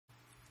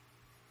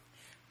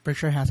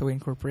Berkshire Hathaway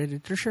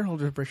Incorporated. The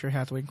shareholders of Berkshire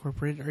Hathaway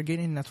Incorporated are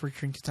gaining net worth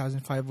during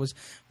 2005 was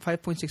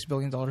 $5.6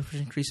 billion, which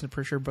increased in the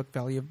per share book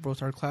value of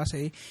both our Class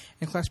A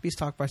and Class B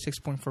stock by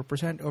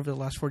 6.4% over the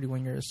last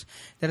 41 years.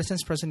 That is,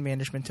 since present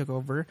management took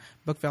over,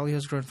 book value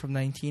has grown from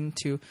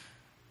 $19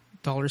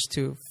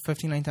 to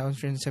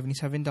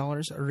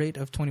 $59,377, a rate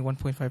of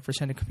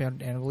 21.5%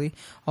 compounded annually.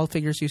 All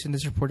figures used in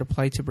this report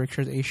apply to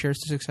Berkshire's A shares.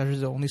 The successors are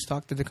the only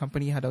stock that the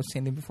company had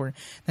outstanding before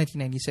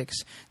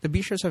 1996. The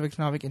B shares have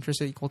economic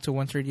interest equal to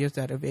 1/30th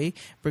that of A.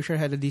 Berkshire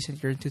had a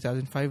decent year in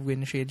 2005. We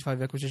initiated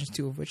 5 acquisitions,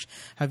 2 of which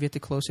have yet to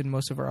close, and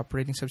most of our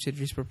operating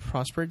subsidiaries were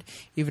prospered.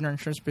 Even our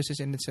insurance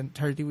business in its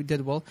entirety we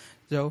did well,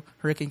 though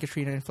Hurricane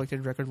Katrina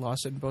inflicted record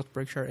loss in both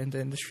Berkshire and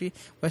the industry.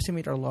 We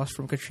estimate our loss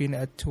from Katrina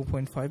at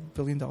 $2.5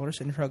 billion,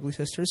 and her ugly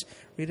sisters,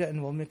 Rita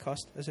and Wilma,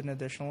 cost us an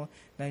additional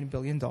 $9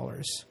 billion.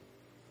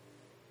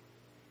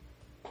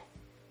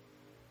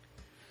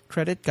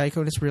 Credit Geico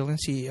and its brilliant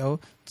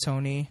CEO,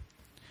 Tony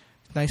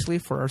Nicely,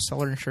 for our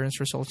stellar insurance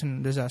results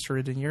in a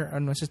disaster-ridden year.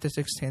 Unknown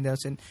statistics stand out,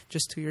 and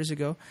just 2 years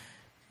ago,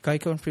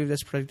 Geico improved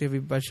its productivity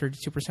by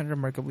 32%.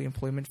 Remarkably,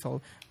 employment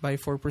fell by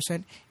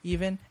 4%,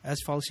 even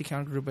as policy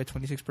count grew by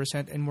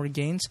 26%, and more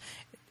gains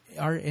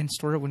are in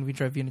store when we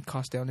drive unit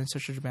costs down in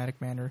such a dramatic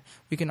manner.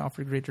 We can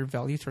offer greater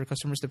value to our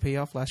customers to pay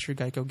off. Last year,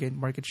 Geico gained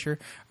market share,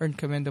 earned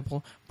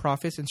commendable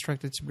profits, and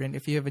struck its brand.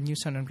 If you have a new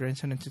son or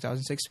grandson in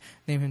 2006,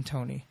 name him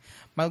Tony.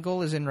 My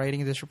goal is in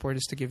writing this report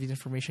is to give you the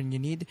information you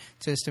need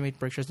to estimate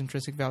Berkshire's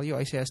intrinsic value.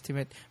 I say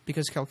estimate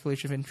because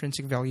calculation of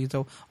intrinsic value,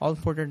 though all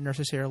important,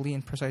 necessarily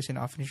imprecise, and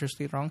often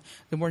dangerously wrong,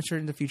 the more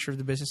uncertain the future of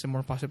the business, the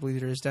more possibility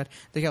there is that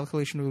the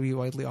calculation will be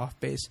widely off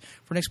base.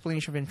 For an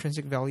explanation of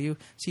intrinsic value,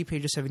 see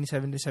pages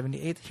 77 to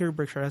 78. Here,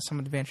 Berkshire has some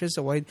advantages: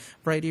 a wide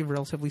variety of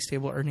relatively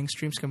stable earning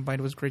streams combined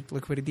with great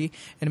liquidity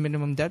and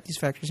minimum debt. These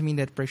factors mean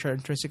that Berkshire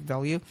intrinsic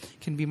value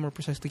can be more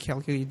precisely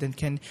calculated than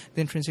can the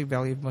intrinsic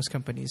value of most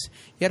companies.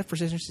 Yet, if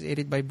persistence is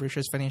aided by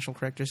Berkshire's financial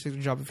characteristics,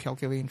 the job of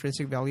calculating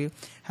intrinsic value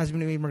has been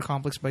made more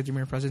complex by the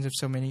mere presence of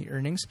so many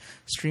earnings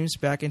streams.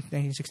 Back in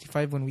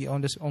 1965, when we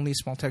owned only a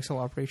small textile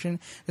operation,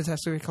 the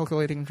task of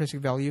calculating intrinsic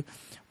value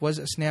was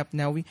a snap.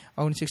 Now we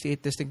own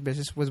 68 distinct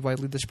businesses with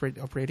widely disparate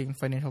operating and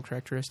financial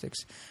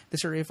characteristics.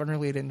 This array of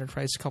unrelated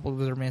enterprise, coupled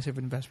with our massive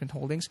investment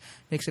holdings,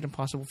 makes it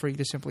impossible for you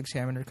to simply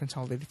examine our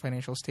consolidated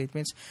financial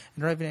statements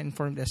and arrive at an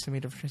informed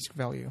estimate of intrinsic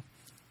value.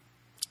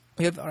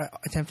 We have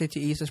attempted to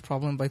ease this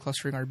problem by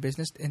clustering our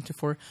business into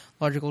 4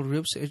 logical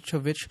groups, each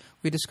of which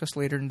we discuss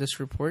later in this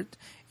report.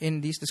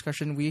 In these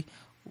discussions, we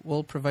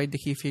will provide the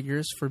key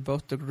figures for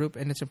both the group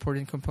and its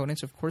important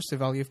components. Of course, the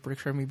value of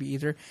Berkshire may be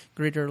either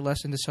greater or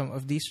less in the sum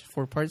of these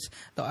 4 parts.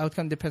 The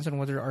outcome depends on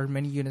whether our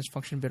many units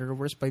function better or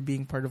worse by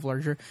being part of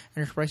larger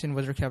enterprise, and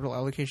whether capital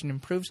allocation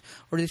improves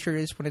or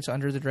deteriorates when it's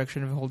under the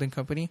direction of a holding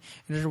company.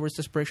 In other words,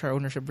 does Berkshire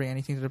ownership bring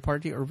anything to the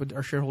party, or would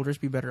our shareholders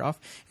be better off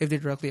if they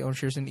directly own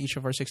shares in each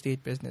of our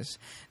 68 businesses?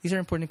 These are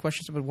important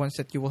questions, but ones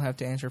that you will have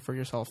to answer for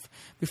yourself.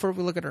 Before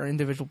we look at our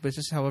individual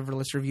business, however,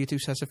 let's review 2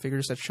 sets of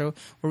figures that show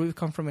where we've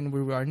come from and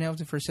where we are now.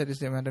 The first set is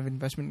the amount of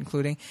investment,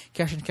 including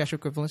cash and cash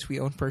equivalents we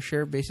own per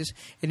share basis.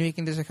 In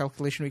making this a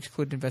calculation, we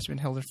exclude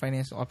investment held in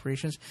financial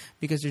operations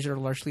because these are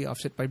largely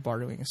offset by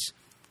borrowings.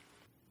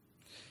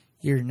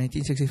 Year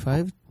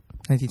 1965,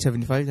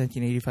 1975,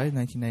 1985,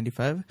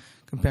 1995,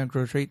 compound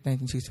growth rate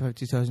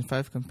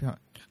 1965-2005, compound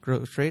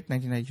growth rate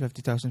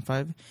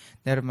 1995-2005,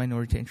 net of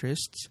minority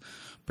interests.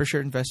 Per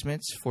share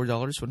investments $4,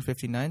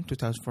 $159,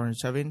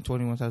 2,407,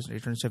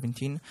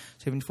 21,817,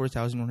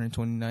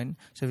 74,129,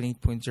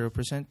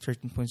 78.0%,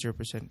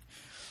 13.0%.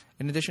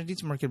 In addition to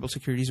these marketable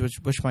securities,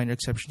 which minor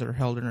exceptions are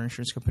held in our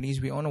insurance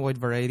companies, we own a wide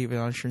variety of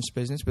insurance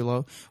business.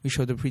 Below, we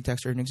show the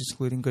pre-tax earnings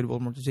excluding goodwill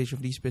amortization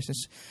of these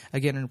businesses,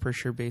 again on a per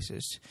share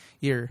basis.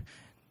 Year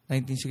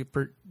 1960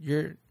 per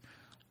year.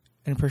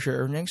 And per share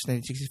earnings,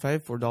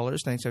 $1965, $4,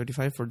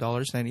 $975, $4,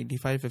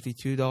 $985,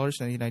 $52,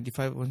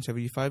 $995,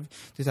 $175,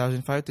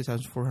 2005,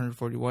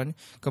 2,441.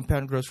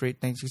 Compound growth rate,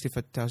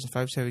 1965,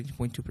 2005,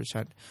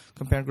 17.2%.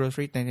 Compound growth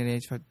rate,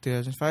 1995,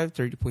 2005,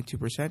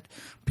 30.2%.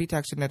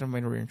 Pre-tax and net of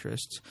minority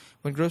interests.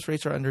 When growth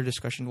rates are under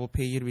discussion, we'll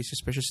pay you to be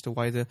suspicious as to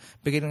why the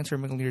beginning and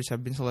terminal years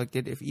have been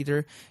selected. If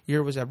either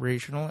year was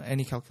aberrational,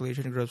 any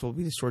calculation of growth will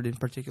be distorted. In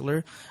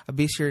particular, a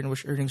base year in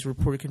which earnings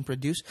report can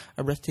produce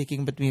a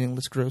breathtaking but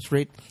meaningless growth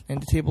rate.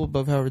 And the table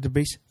above, however, the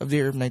base of the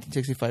year of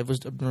 1965 was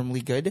abnormally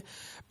good.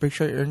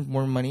 Berkshire earned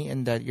more money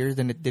in that year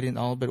than it did in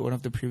all but one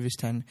of the previous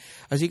 10.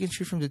 As you can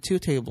see from the 2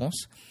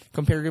 tables,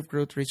 comparative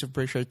growth rates of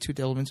Berkshire's 2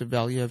 elements of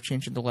value have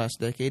changed in the last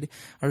decade,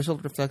 a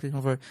result reflecting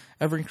of our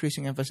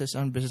ever-increasing emphasis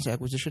on business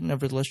acquisition.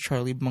 Nevertheless,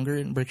 Charlie Munger,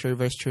 and Berkshire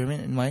Vice Chairman,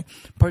 and my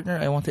partner,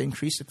 I want to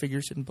increase the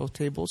figures in both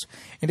tables.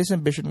 In this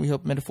ambition, we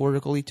hope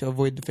metaphorically to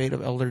avoid the fate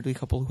of elderly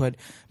couple who had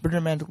been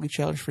romantically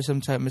challenged for some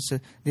time as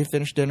they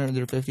finished dinner on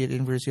their 50th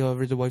anniversary.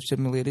 However, the wife,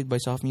 stimulated by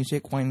soft music,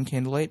 wine, and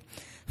candlelight,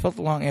 felt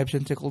long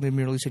absent, tickled, and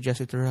merely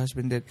suggested to her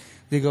husband that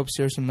they go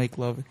upstairs and make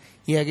love.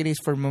 He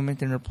agonized for a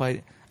moment and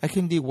replied, "I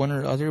can do one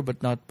or other,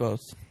 but not both."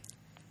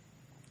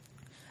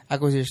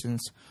 Acquisitions.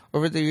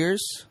 Over the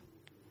years,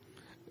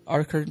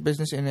 Our current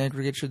business in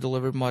aggregate should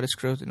deliver modest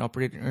growth in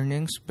operating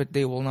earnings, but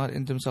they will not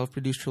in themselves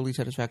produce truly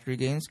satisfactory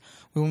gains.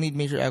 We will need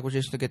major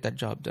acquisitions to get that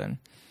job done.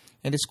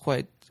 And this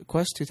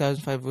quest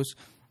 2005 was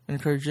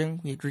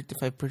encouraging. We agreed to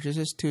 5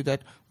 purchases, 2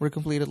 that were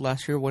completed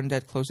last year, 1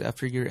 that closed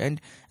after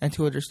year-end, and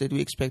 2 others that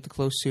we expect to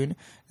close soon.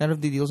 None of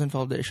the deals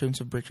involved the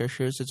issuance of Berkshire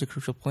shares. That's a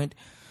crucial point,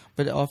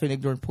 but the often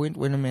ignored point.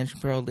 When a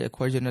management proudly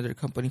acquires another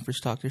company for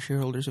stock, the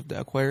shareholders of the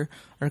acquirer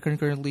are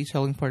concurrently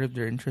selling part of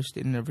their interest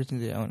in everything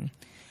they own.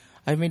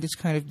 I've made this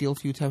kind of deal a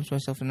few times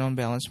myself, and on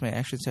balance, my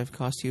actions have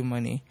cost you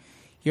money.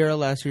 Here are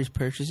last year's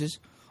purchases.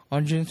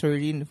 On June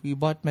 13, we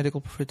bought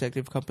medical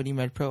protective company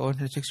MedPro, a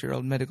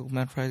 106-year-old medical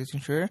malpractice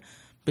insurer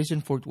based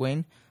in Fort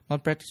Wayne.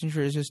 Malpractice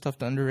insurance is tough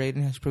to underwrite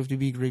and has proved to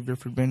be a graveyard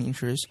for many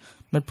insurers.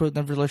 MedPro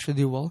nevertheless should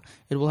do well.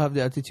 It will have the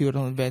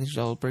attitudinal advantage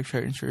that all Berkshire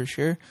insurers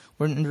share,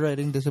 where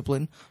underwriting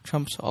discipline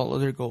trumps all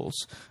other goals.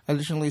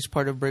 Additionally, as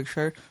part of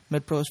Berkshire,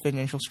 MedPro has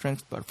financial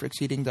strength, but for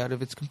exceeding that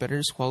of its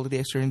competitors, quality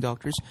external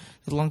doctors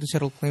that long to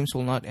settle claims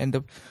will not end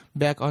up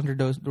back on their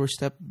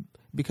doorstep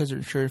because their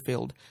insurer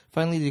failed.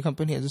 Finally, the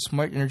company has a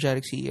smart,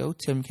 energetic CEO,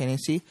 Tim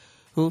Kennedy,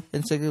 who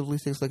instinctively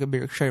thinks like a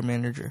Berkshire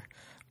manager.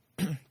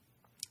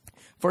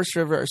 Forest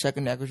River, our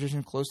second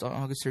acquisition, closed on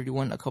August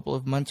 31. A couple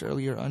of months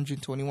earlier, on June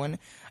 21,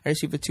 I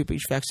received a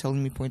 2-page fax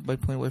telling me point by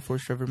point why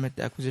Forest River met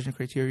the acquisition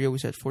criteria we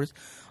set forth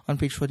on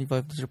page 25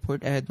 of this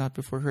report. I had not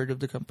before heard of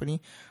the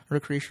company, a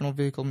recreational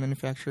vehicle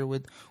manufacturer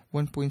with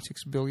 $1.6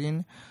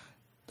 billion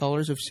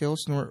of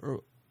sales, nor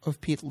of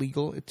Pete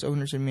Legal, its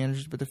owners and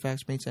managers, but the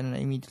fax made sense, and I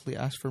immediately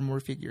asked for more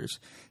figures.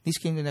 These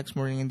came the next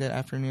morning, and that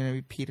afternoon I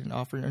made Pete an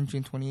offer. On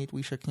June 28,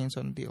 we shook hands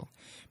on a deal.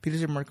 Pete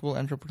is a remarkable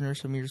entrepreneur.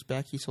 Some years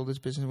back, he sold his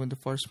business when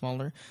far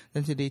smaller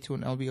than today to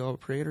an LBO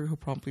operator who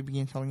promptly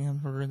began telling him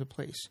to run the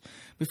place.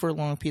 Before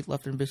long, Pete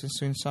left and business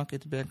soon sunk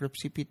into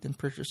bankruptcy. Pete then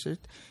purchased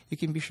it. You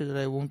can be sure that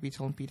I won't be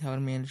telling Pete how to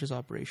manage his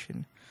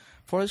operation.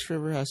 Forest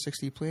River has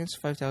 60 plants,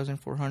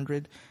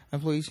 5,400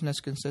 employees, and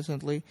has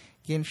consistently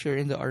gained share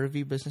in the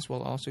RV business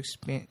while also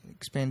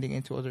expanding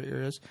into other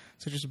areas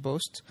such as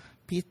boats.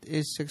 Pete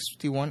is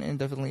 61 and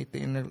definitely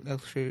in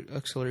the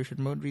acceleration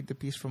mode. Read the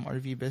piece from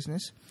RV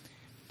Business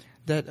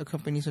that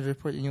accompanies the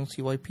report, and you'll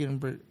see why Pete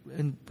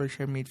and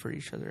Berkshire made for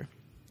each other.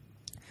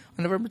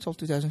 On November 12,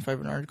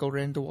 2005, an article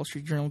ran in the Wall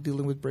Street Journal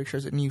dealing with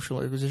Berkshire's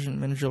unusual acquisition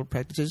managerial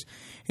practices,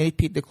 and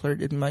Pete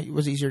declared it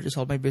was easier to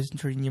sell my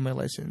business to renew my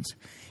license.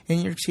 In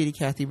New York City,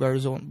 Kathy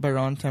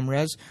Baron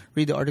Tamraz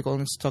read the article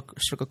and struck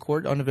a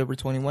chord. On November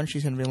 21, she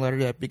sent me a letter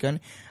that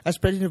began, "As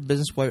president of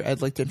Business Wire,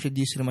 I'd like to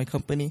introduce you to my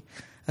company,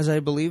 as I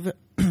believe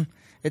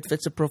it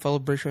fits the profile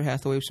of Berkshire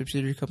Hathaway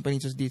subsidiary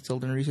companies as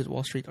detailed in a recent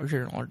Wall Street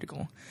Journal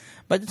article."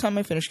 By the time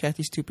I finished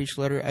Kathy's 2-page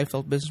letter, I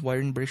felt Business Wire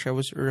and Berkshire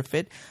was a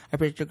fit. I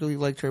particularly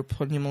liked her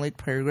formulate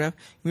paragraph.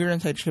 We were on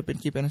tight ship and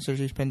keep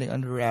unnecessary spending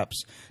under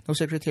wraps. No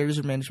secretaries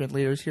or management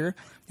leaders here,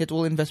 yet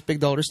we'll invest big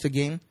dollars to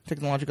gain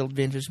technological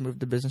advantages to move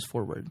the business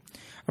forward.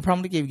 I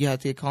promptly gave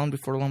Kathy a call, and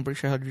before long,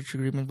 Berkshire had reached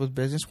agreement with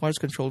Business Wire's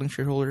controlling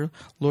shareholder,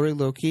 Lori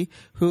Loki,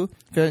 who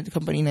founded the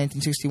company in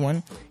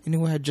 1961 and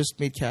who had just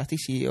made Kathy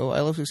CEO.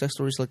 I love success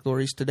stories like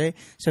Lori's today.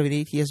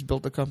 78, he has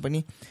built a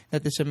company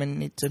that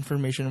disseminates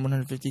information in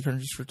 150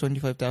 countries for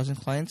 25,000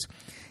 clients.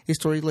 A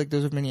story like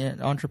those of many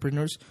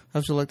entrepreneurs who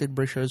have selected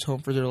Berkshire as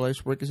home for their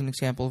life's work is an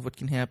example of what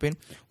can happen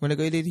when a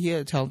good idea,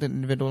 a talented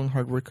individual, and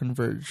hard work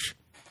converge.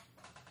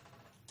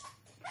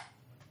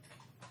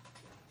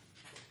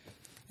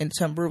 In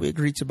December, we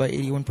agreed to buy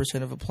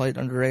 81% of Applied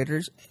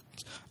Underwriters,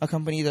 a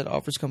company that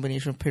offers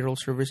combination of payroll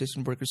services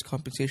and workers'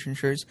 compensation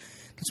insurance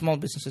to small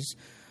businesses.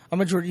 A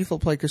majority of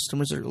Applied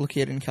customers are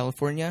located in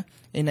California.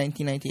 In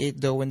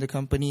 1998, though, when the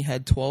company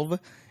had 12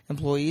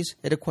 employees,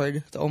 it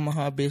acquired the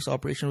Omaha-based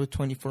operation with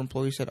 24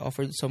 employees that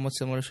offered somewhat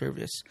similar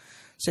service.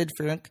 Sid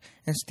Frank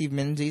and Steve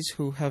Menzies,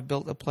 who have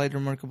built Applied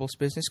remarkable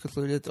business,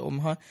 concluded that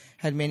Omaha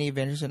had many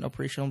advantages in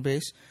operational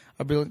base.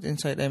 A brilliant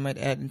insight, I might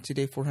add, and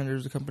today 400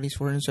 of the company's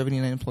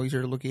 479 employees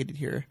are located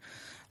here.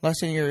 Less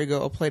than a year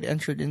ago, Applied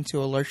entered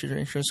into a large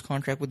insurance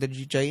contract with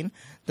Ajit,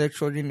 the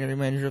extraordinary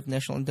manager of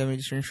National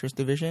Indemnity Insurance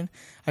Division.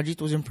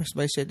 Ajit was impressed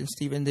by Sid and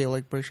Steve, and they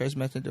liked Berkshire's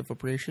method of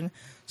operation,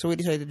 so we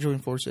decided to join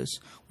forces.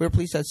 We are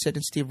pleased that Sid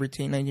and Steve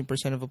retained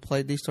 19% of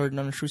Applied. They started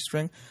on a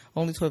shoestring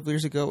only 12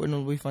 years ago, and it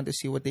will be fun to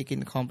see what they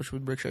can accomplish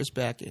with Berkshire's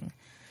backing.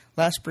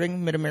 Last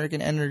spring,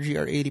 Mid-American Energy,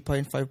 our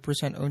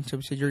 80.5% owned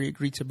subsidiary,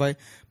 agreed to buy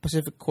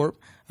Pacific Corp,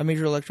 a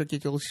major electric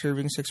utility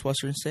serving 6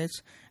 western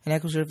states. An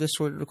acquisition of this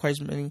sort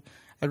requires many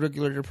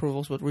regulated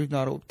approvals, but we've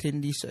not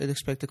obtained these and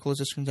expect to close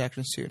this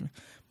transaction soon.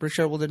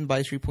 Berkshire will then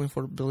buy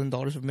 $3.4 billion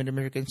of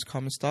Mid-American's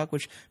common stock,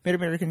 which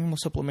Mid-American will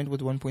supplement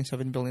with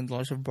 $1.7 billion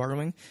of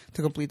borrowing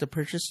to complete the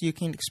purchase. You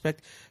can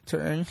expect to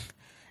earn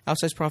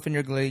outsized profit in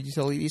regulated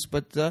utilities,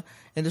 but the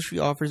industry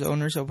offers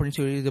owners the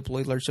opportunity to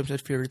deploy large sums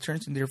at fair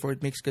returns, and therefore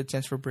it makes good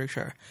sense for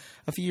Berkshire.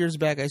 A few years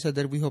back, I said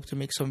that we hope to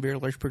make some very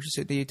large purchases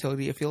in the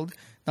utility field,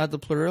 not the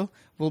plural.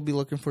 We'll be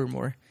looking for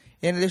more.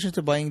 In addition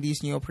to buying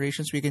these new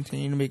operations, we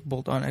continue to make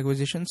bolt-on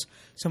acquisitions.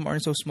 Some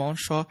aren't so small.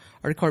 Shaw,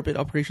 our carpet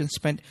operation,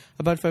 spent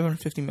about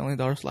 $550 million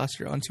last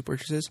year on 2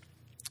 purchases.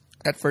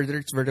 that further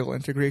its vertical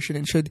integration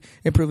and should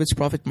improve its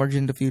profit margin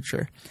in the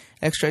future.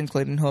 Extra and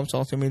Clayton Homes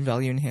also made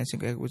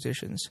value-enhancing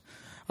acquisitions.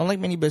 Unlike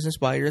many business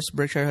buyers,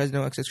 Berkshire has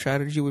no exit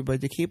strategy. We buy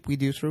to keep. We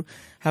do through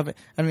have an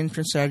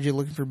entrance strategy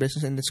looking for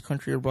business in this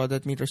country or abroad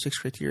that meet our 6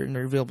 criteria and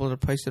are available at a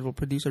price that will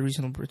produce a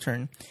reasonable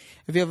return.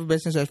 If you have a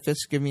business that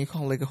fits, give me a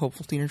call like a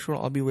hopeful teenager.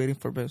 I'll be waiting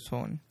for my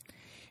phone.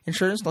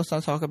 Insurance, let's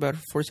not talk about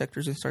 4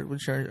 sectors and start with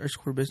insurance,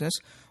 our core business.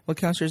 What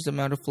counts here is the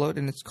amount of float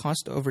and its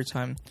cost over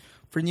time.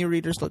 For new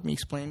readers, let me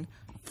explain.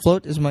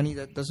 Float is money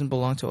that doesn't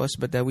belong to us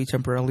but that we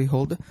temporarily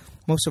hold.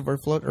 Most of our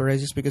float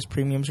arises because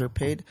premiums are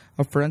paid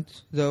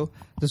upfront, though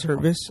the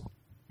service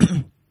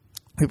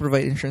we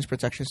provide insurance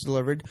protections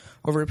delivered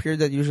over a period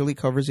that usually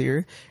covers a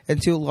year. And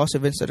 2, loss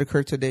events that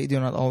occur today do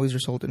not always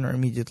result in our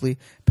immediately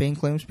paying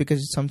claims because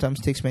it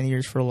sometimes takes many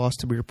years for a loss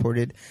to be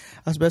reported.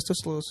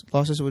 Asbestos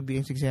losses would be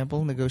an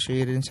example.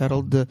 Negotiated and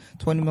settled, the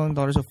 $20 million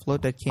of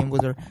float that came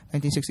with our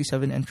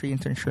 1967 entry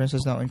into insurance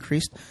has now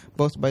increased,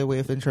 both by way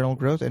of internal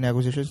growth and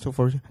acquisitions, to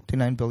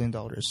 $49 billion.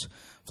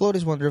 Float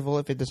is wonderful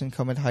if it doesn't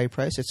come at a high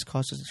price. Its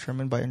cost is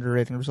determined by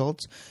underwriting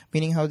results,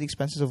 meaning how the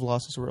expenses of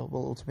losses will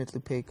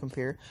ultimately pay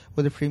compare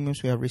with the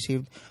premiums we have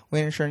received.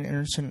 We ensure an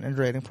instant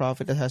underwriting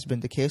profit. That has been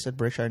the case at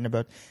Berkshire in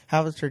about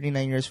half the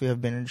 39 years we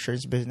have been in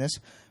insurance business.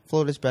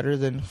 Float is better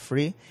than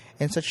free.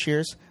 In such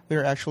years, we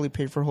are actually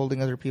paid for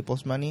holding other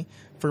people's money.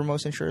 For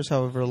most insurers,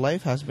 however,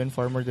 life has been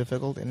far more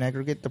difficult. In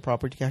aggregate, the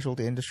property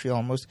casualty industry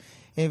almost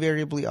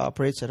invariably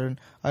operates at an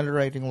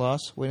underwriting loss.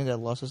 Winning that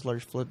loss is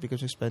large float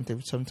becomes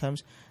expensive,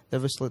 sometimes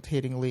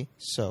devastatingly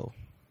so.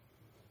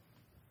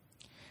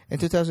 In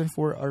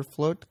 2004, our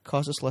float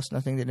cost us less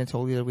nothing than I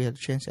told you that we had a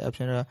chance to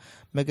absent a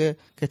mega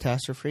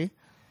catastrophe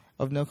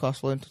of no cost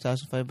flow in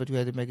 2005, but we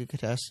had a mega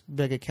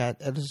cat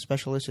as a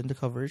specialist in the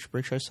coverage.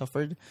 Berkshire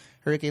suffered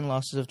hurricane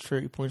losses of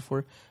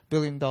 $30.4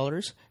 billion.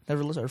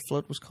 Nevertheless, our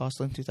float was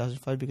costly in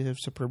 2005 because of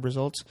superb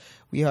results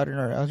we had in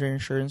our other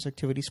insurance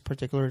activities,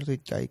 particularly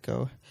at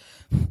Geico.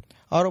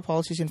 Auto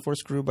policies in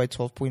force grew by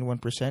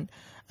 12.1%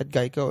 at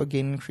Geico,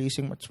 again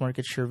increasing its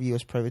market share of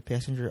U.S. private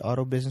passenger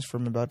auto business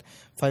from about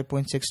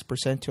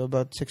 5.6% to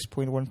about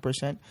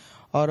 6.1%.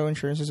 Auto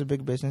insurance is a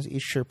big business.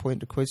 Each share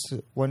point equates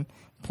to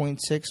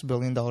 $1.6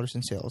 billion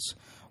in sales.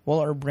 While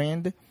our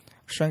brand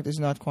strength is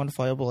not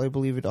quantifiable, I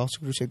believe it also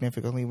grew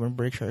significantly when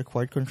Berkshire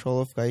acquired control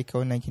of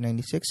Geico in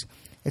 1996.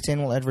 Its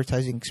annual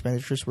advertising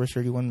expenditures were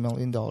 $31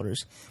 million.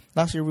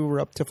 Last year, we were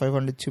up to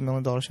 $502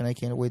 million, and I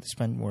can't wait to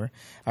spend more.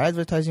 Our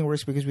advertising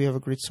works because we have a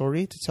great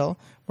story to tell.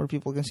 More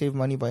people can save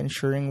money by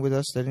insuring with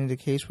us than in the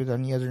case with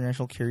any other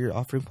national carrier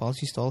offering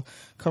policies to all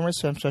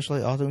commerce, and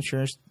especially auto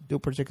insurance do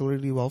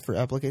particularly well for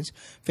applicants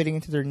fitting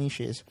into their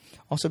niches.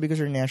 Also, because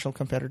our national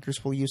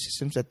competitors will use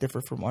systems that differ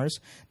from ours,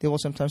 they will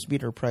sometimes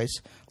beat our price.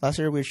 Last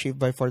year, we achieved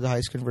by far the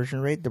highest conversion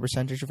rate. The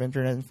percentage of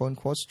internet and phone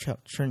quotes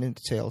turned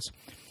into sales.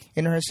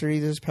 In our history,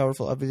 this is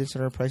powerful evidence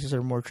that our prices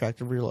are more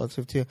attractive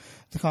relative to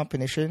the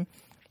competition.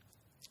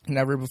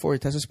 Never before.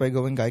 Test us by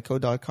going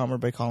geico.com or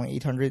by calling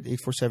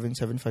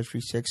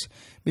 800-847-7536.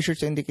 Be sure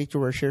to indicate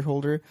you are a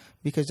shareholder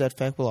because that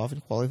fact will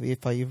often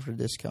qualify you for a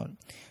discount.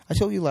 I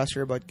told you last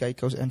year about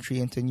Geico's entry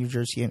into New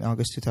Jersey in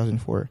August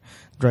 2004.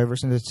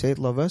 Drivers in the state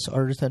love us.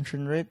 Our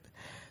retention rate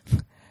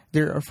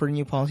there are for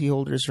new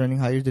policyholders running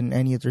higher than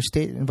any other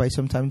state, and by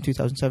sometime in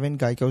 2007,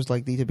 Geico is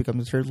likely to become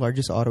the third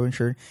largest auto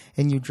insurer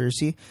in New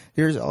Jersey.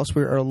 There's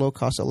elsewhere are low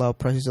cost allow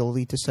prices that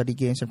lead to steady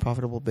gains and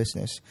profitable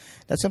business.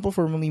 That simple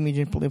formula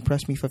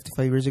impressed me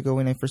 55 years ago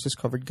when I first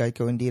discovered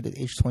Geico. Indeed, at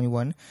age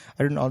 21,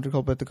 I read an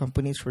article about the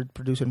company's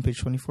produced on page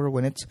 24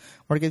 when its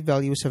market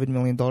value was $7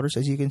 million.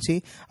 As you can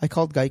see, I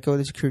called Geico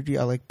the security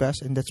I like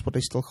best, and that's what I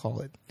still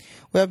call it.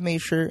 We have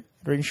made sure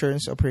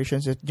insurance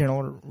operations at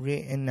General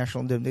Re and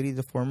National Indemnity,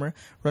 the former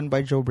run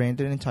by Joe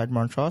Brandon and Todd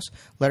Montross,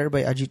 latter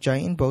by Ajit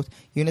Jain. Both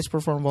units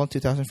performed well in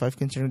 2005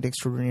 considering the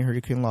extraordinary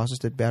hurricane losses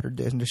that battered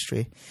the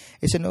industry.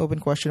 It's an open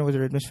question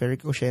whether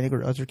atmospheric, oceanic,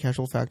 or other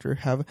casual factor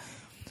have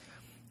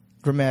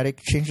dramatic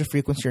change of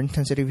frequency or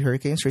intensity of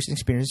hurricanes. Recent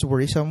experience is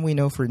worrisome. We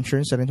know for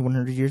insurance that in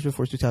 100 years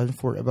before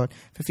 2004, about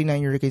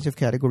 59 hurricanes of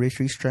Category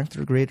 3 strength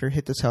or greater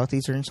hit the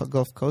southeastern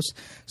Gulf Coast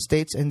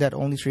states, and that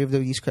only 3 of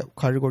these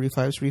Category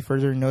 5s. We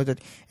further know that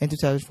in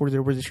 2004,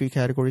 there were the 3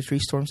 Category 3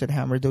 storms that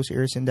hammered those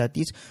areas, and that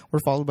these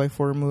were followed by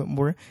 4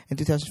 more. In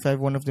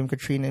 2005, one of them,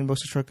 Katrina, and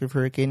most destructive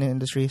hurricane in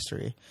industry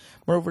history.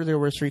 Moreover, there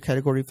were 3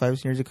 Category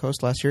 5s near the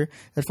coast last year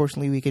that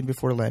fortunately weakened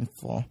before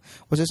landfall.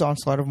 Was this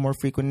onslaught of more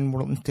frequent and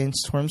more intense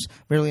storms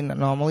merely an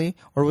anomaly,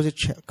 or was it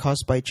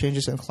caused by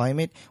changes in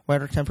climate,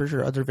 weather,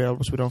 temperature, or other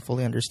variables we don't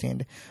fully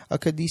understand?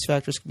 Could these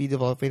factors be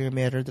developing in a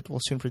manner that will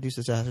soon produce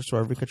disasters to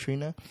every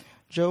Katrina?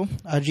 Joe,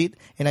 Ajit,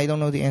 and I don't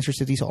know the answers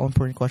to these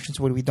all-important questions.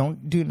 What we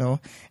do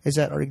know is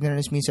that our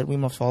ignorance means that we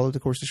must follow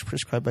the courses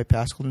prescribed by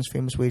Pascal in his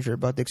famous wager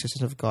about the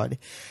existence of God.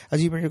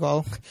 As you may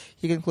recall,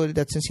 he concluded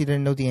that since he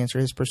didn't know the answer,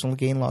 his personal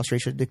gain-loss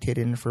ratio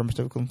dictated an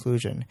affirmative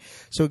conclusion.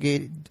 So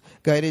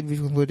guided, we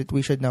concluded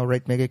we should now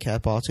write mega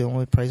cat policy only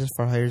with prices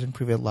far higher than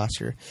prevailed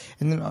last year.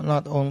 And then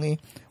not only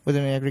with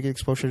an aggregate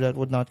exposure that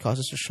would not cause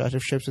us to shut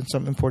of ships in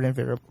some important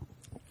variable,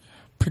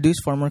 produce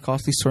far more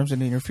costly storms in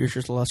the near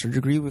future to a lesser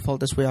degree. We felt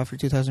this way after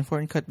 2004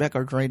 and cut back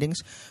our writings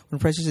when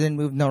prices didn't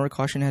move. Now our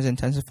caution has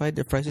intensified.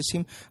 If prices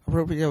seem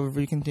appropriate, however,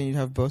 we continue to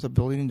have both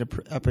ability and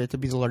appetite to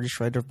be the largest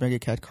writer of mega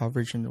cat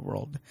coverage in the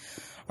world.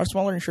 Our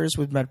smaller insurers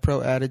with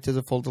MedPro added to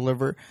the full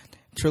deliver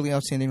truly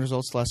outstanding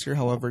results last year.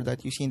 However,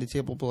 that you see in the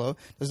table below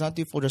does not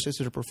do full justice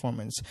to the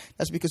performance.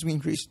 That's because we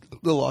increased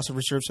the loss of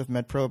reserves of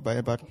MedPro by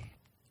about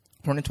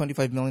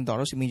 $125 million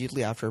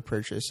immediately after our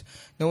purchase.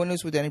 No one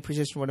knows with any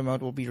precision what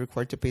amount will be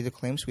required to pay the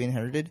claims we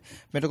inherited.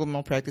 Medical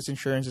malpractice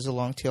insurance is a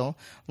long tail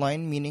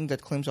line, meaning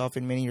that claims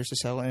often many years to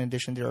settle. In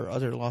addition, there are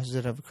other losses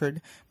that have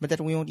occurred, but that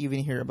we won't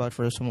even hear about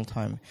for a small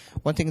time.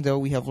 One thing, though,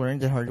 we have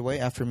learned the hard way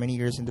after many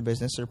years in the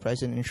business, the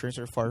price and insurance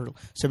are far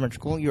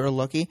symmetrical. You are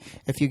lucky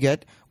if you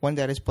get one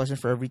that is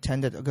pleasant for every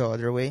 10 that go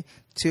other way.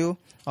 2.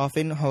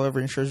 Often, however,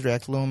 insurers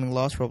react to looming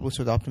loss problems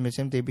with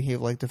optimism. They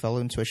behave like the fellow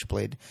in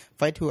Switchblade.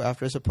 Fight who,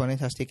 after his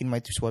opponent has taken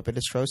might to swipe at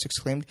his throats,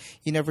 exclaimed,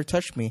 "You never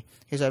touched me."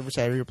 His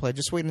adversary replied,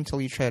 "Just wait until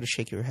you try to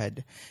shake your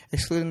head."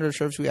 Excluding the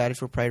reserves we added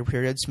for prior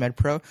periods,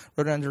 MedPro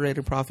wrote an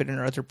underrated profit, and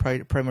our other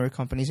primary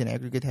companies in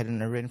aggregate had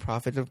an underwritten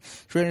profit of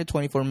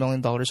 $324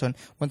 million on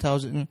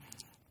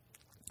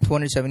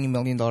 $1,270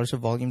 million of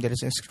volume. That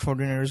is an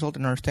extraordinary result,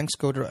 and our thanks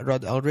go to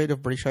Rod Eldred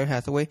of Berkshire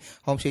Hathaway,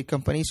 Home State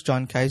Companies,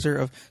 John Kaiser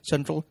of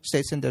Central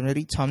States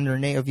Indemnity, Tom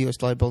Nernay of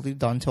U.S. Liability,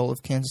 Don Toll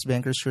of Kansas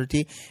Bankers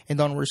Surety, and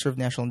Don Worcer of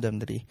National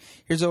Indemnity.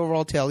 Here's the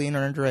overall tally in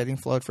our underwriting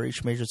float for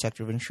each major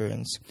sector of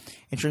insurance.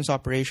 Insurance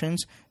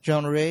operations,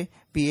 John Ray,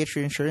 BH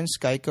Reinsurance,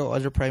 Geico,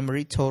 other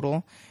primary,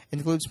 total,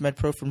 includes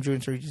MedPro from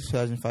June 30,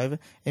 2005,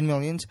 in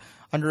millions.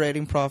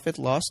 Underwriting profit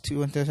loss to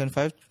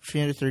 2005,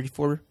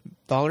 $334,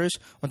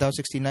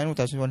 1,069,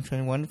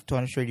 1,121,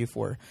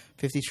 $234,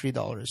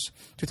 $53.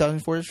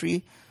 2004,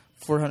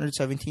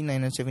 $417,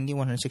 $970,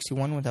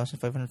 $161,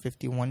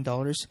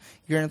 $1,551.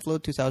 Year-end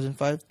float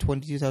 2005,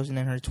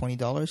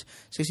 $22,920,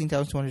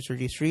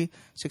 $16,233,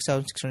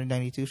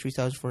 $6,692,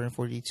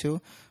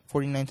 $3,442,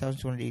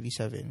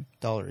 $49,287.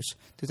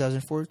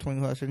 2004,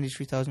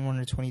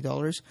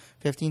 $73,120,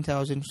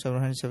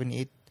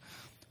 $15,778,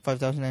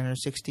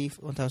 $5,960,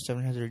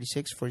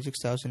 $1,736,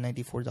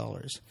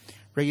 $46,094.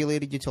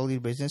 Regulated utility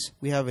business.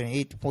 We have an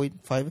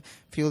 8.5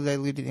 fully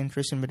diluted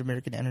interest in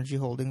Mid-American Energy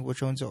Holding,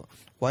 which owns a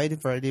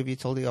wide variety of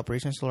utility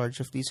operations. The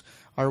largest of these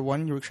are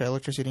 1. Yorkshire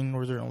Electricity and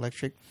Northern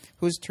Electric,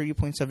 whose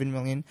 30.7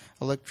 million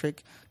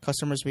electric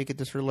customers make it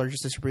the third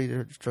largest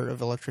distributor of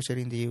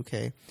electricity in the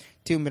UK.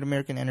 2.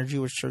 Mid-American Energy,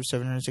 which serves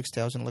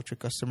 706,000 electric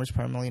customers,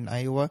 primarily in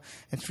Iowa,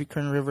 and 3.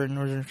 Kern River and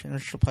Northern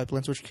International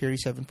Pipelines, which carry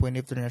 7.8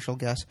 of the natural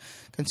gas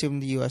consumed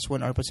in the U.S.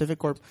 When our Pacific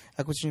Corp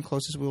acquisition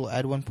closes, we will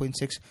add 1.6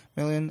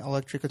 million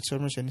electric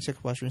consumers in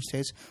 6 western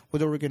states,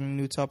 with Oregon and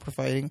Utah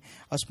providing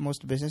us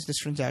most business. This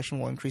transaction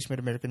will increase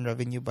Mid-American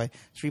revenue by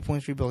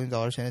 $3.3 billion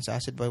and its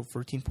asset by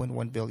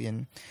 $14.1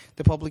 billion.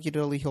 The Public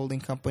Utility Holding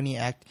Company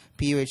Act,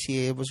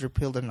 PUHCA, was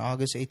repealed on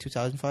August 8,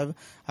 2005.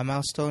 A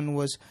milestone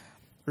was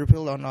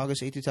repealed on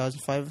August 8,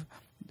 2005.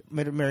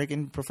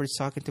 Mid-American preferred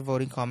stock into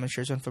voting common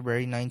shares on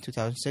February 9,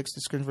 2006.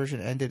 This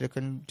conversion ended a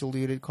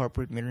convoluted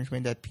corporate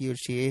management that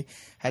PHCA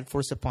had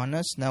forced upon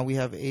us. Now we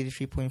have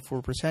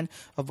 83.4%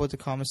 of both the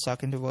common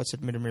stock into votes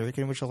at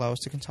Mid-American, which allows us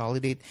to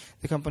consolidate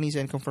the company's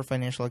income for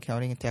financial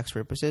accounting and tax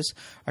purposes.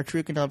 Our true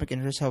economic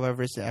interest,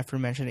 however, is the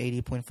aforementioned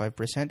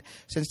 80.5%,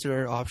 since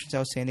there are options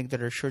outstanding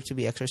that are sure to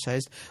be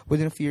exercised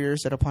within a few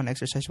years that upon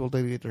exercise will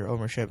dilute their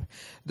ownership.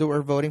 Though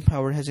our voting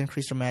power has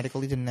increased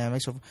dramatically, the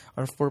dynamics of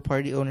our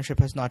four-party ownership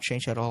has not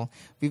changed at all.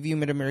 We view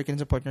Mid-American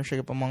as a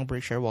partnership among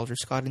Berkshire, Walter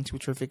Scott, and 2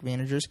 terrific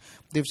managers,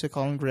 Dave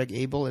Sokol and Greg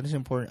Abel. It is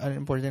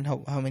unimportant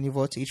how many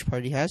votes each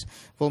party has.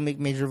 We'll make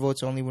major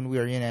votes only when we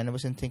are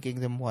unanimous in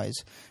thinking them wise.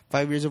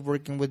 5 years of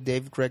working with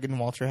Dave, Greg, and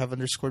Walter have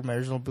underscored my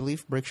original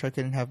belief Berkshire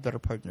couldn't have better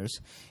partners.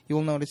 You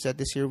will notice that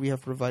this year we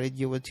have provided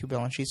you with 2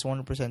 balance sheets, one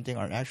representing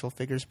our actual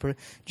figures per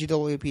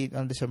GWP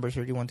on December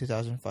 31,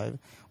 2005,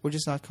 which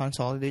is not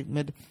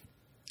consolidated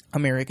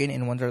American,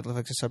 and one that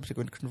reflects a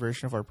subsequent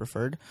conversion of our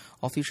preferred.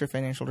 All future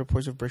financial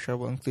reports of Berkshire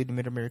will include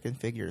Mid-American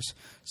figures.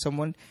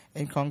 Somewhat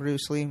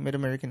incongruously,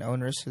 Mid-American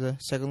owners the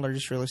second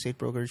largest real estate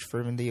brokerage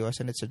firm in the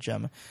U.S., and it's a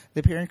gem.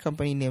 The parent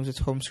company names its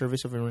Home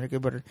Service of America,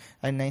 but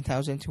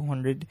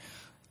 9,200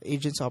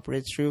 agents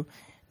operate through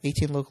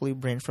 18 locally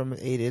branded from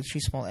 8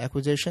 industry small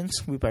acquisitions.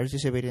 We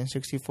participated in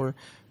 $64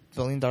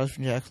 billion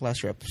from Jack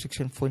last year, up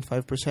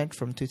 16.5%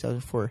 from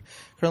 2004.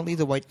 Currently,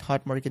 the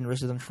white-hot market in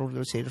residential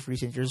real estate of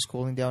recent years is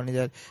cooling down, and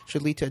that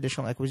should lead to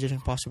additional acquisition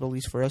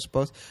possibilities for us.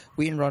 Both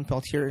we and Ron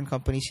Peltier and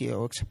company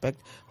CEO expect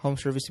Home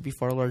Service to be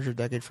far larger a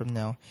decade from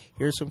now.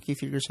 Here are some key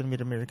figures on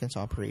Mid-American's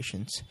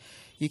operations.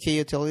 UK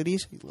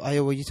Utilities,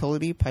 Iowa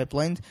Utility,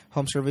 Pipeline,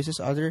 Home Services,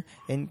 other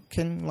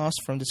income loss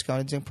from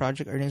discounted zinc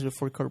project earnings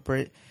before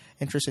corporate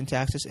interest and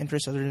taxes,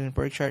 interest other than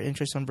Berkshire,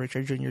 interest on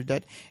Berkshire Junior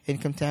debt,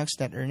 income tax,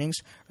 net earnings,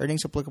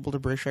 earnings applicable to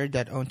Berkshire,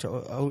 debt owed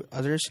to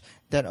others,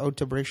 debt owed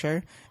to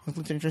Berkshire,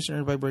 includes interest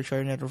earned by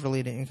Berkshire, net of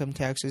related income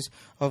taxes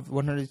of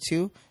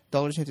 $102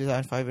 in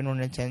 2005 and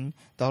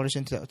 $110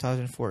 in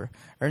 2004.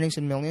 Earnings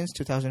in millions,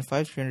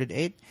 2005,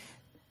 $308.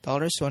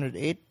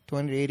 208,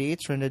 288,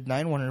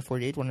 309,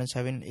 148,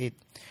 178,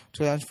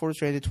 2004,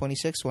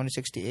 326,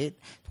 168,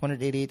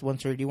 288,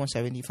 130,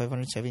 170,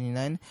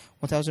 579,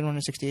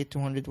 1168,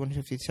 200,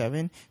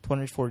 157,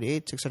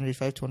 248,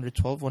 605,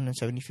 212,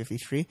 170,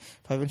 53,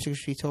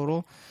 563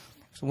 total.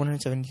 So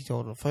 170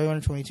 total.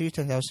 522,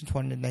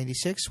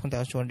 10,296,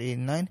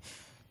 1,289,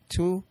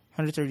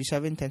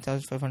 237,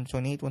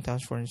 10,528,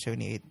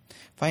 1,478.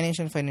 Finance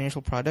and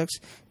financial products.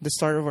 The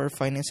star of our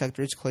finance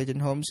sector is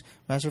Clayton Homes,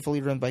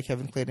 masterfully run by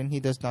Kevin Clayton.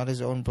 He does not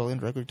his own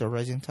brilliant record to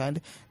rising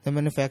tide. The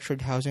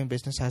manufactured housing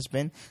business has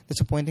been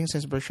disappointing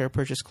since Berkshire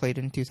purchased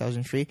Clayton in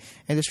 2003.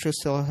 Industries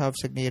still have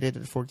stagnated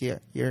at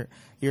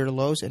 40-year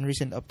lows, and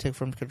recent uptick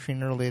from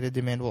Katrina-related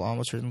demand will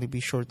almost certainly be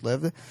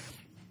short-lived.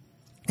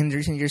 In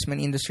recent years,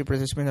 many industry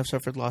participants have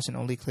suffered loss, and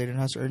only Clayton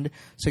has earned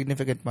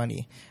significant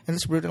money. In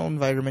this brutal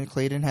environment,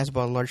 Clayton has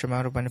bought a large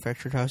amount of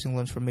manufactured housing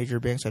loans from major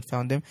banks that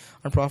found them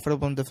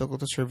unprofitable and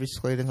difficult to service.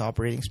 Clayton's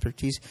operating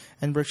expertise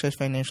and Berkshire's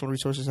financial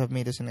resources have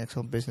made this an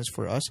excellent business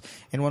for us,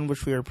 and one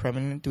which we are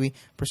prominent. We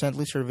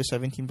presently service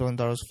 $17 billion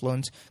of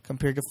loans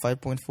compared to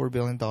 $5.4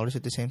 billion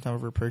at the same time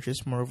of our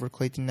purchase. Moreover,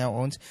 Clayton now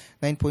owns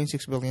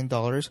 $9.6 billion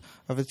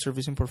of its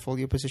servicing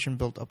portfolio, position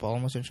built up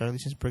almost entirely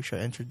since Berkshire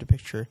entered the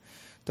picture.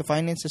 To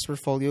finance this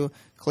portfolio,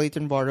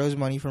 Clayton borrows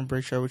money from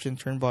Berkshire, which in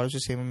turn borrows the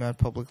same amount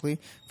publicly.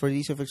 For the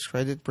use of its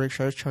credit,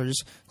 Berkshire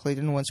charges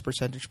Clayton 1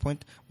 percentage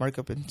point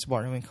markup in its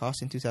borrowing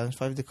cost. In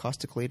 2005, the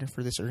cost to Clayton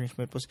for this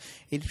arrangement was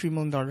 $83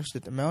 million.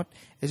 That amount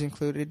is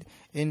included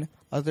in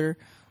other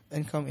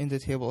income in the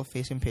table of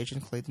facing page,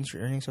 and Clayton's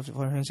earnings of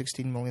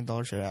 $416 million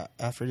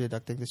after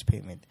deducting this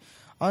payment.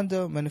 On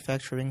the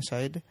manufacturing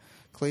side,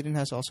 Clayton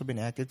has also been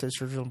active to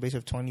its original base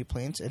of 20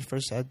 planes and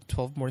first had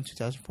 12 more in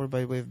 2004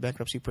 by way of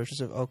bankruptcy purchase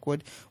of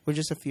Oakwood, which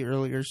just a few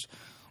earlier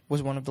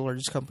was one of the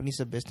largest companies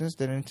of business.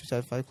 Then in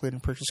 2005, Clayton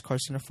purchased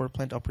Carson, a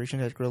 4-plant operation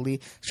that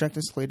greatly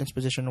strengthens Clayton's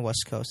position on the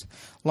West Coast.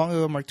 Long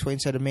ago, Mark Twain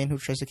said, "A man who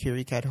tries to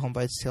carry a cat home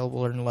by its tail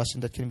will learn a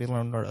lesson that can be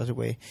learned no other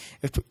way."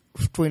 If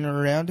Twain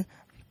were around,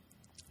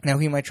 now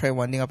he might try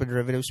winding up a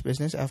derivatives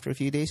business. After a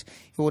few days,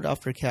 he would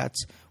opt for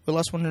cats. We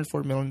lost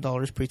 $104 million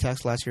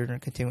pre-tax last year in our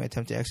continuing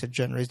attempt to exit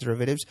Generate's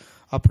derivatives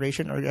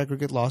operation. Our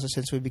aggregate losses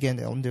since we began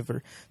the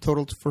endeavor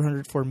totaled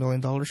 $404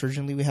 million.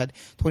 Originally, we had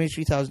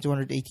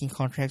 23,218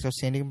 contracts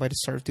outstanding. By the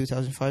start of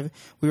 2005,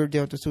 we were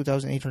down to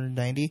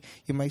 2,890.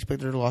 You might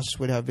expect that our losses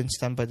would have been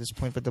stemmed by this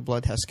point, but the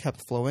blood has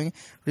kept flowing.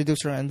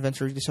 Reduced our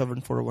inventory to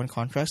 741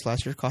 contracts.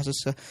 Last year cost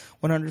us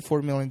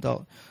 $104 million.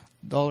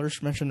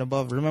 Mentioned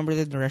above. Remember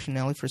that the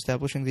rationale for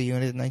establishing the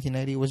unit in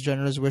 1990 was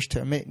General's wish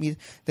to meet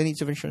the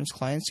needs of insurance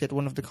clients, yet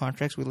one of the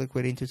contracts we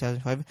liquidated in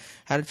 2005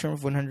 had a term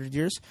of 100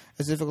 years.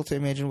 It's difficult to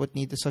imagine what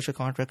need such a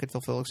contract could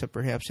fulfill, except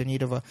perhaps the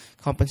need of a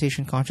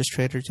compensation-conscious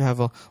trader to have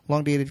a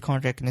long-dated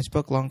contract in his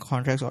book. Long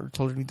contracts are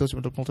totally those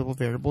with multiple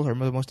variables are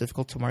the most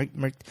difficult to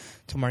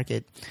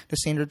market. The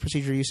standard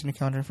procedure used in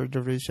accounting for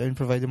derivatives and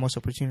provide the most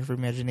opportunity for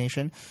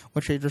imagination.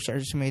 When traders are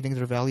estimating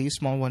their value,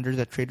 small wonder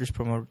that traders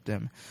promote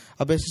them.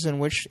 A business in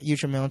which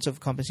huge amounts of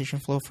compensation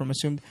flow from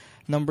assumed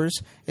numbers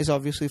is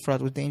obviously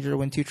fraught with danger.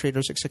 When two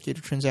traders execute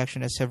a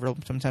transaction as several,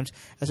 sometimes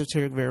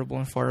esoteric variable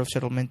and far off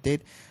settlement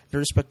date, the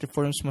respective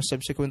firms must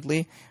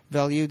subsequently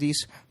value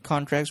these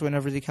contracts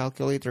whenever they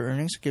calculate their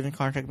earnings. Given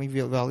contract may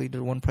be valued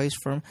at one price,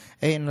 firm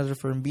A and another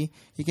firm B,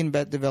 you can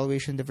bet the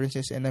valuation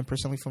differences, and I'm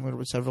personally familiar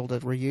with several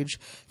that were huge,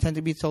 tend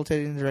to be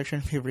tilted in the direction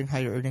favoring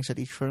higher earnings at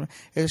each firm.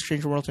 It is a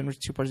strange world in which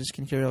two parties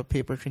can carry out a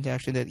paper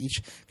transaction that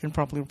each can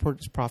promptly report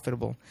as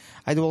profitable.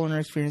 I dwell on our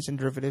experience in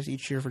derivatives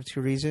each year for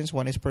two reasons.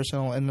 One is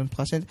personal and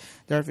unpleasant.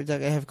 The effort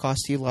that I have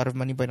cost you a lot of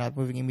money by not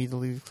moving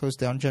immediately to close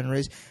down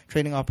Generate's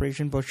trading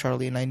operation. Both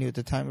Charlie and I knew at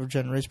the time of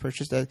Generate's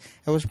purchase that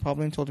I was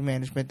probably told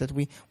management that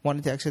we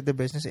wanted to exit the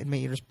business. It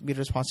may be a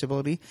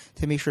responsibility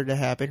to make sure that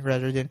happened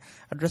rather than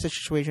address the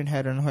situation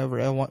head on.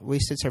 However, I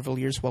wasted several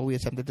years while we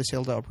attempted to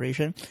sell the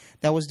operation.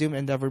 That was doomed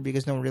endeavor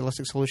because no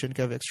realistic solution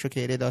could have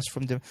extricated us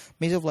from the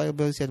maze of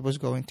liability that was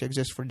going to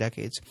exist for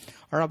decades.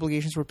 Our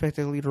obligations were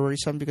practically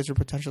worrisome because their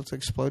potential to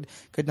explode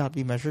could not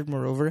be measured.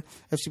 Moreover,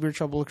 if severe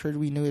trouble occurred,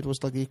 we knew it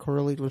was likely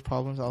correlated with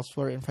problems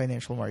elsewhere in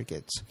financial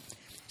markets.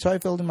 So I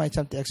failed in my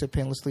attempt to exit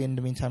painlessly. In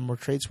the meantime, more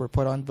trades were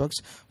put on books.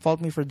 Fault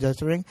me for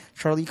dithering.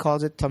 Charlie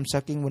calls it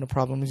thumb-sucking when a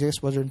problem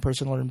exists, whether in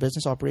personal or in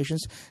business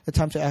operations. The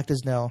time to act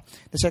is now.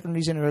 The second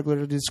reason I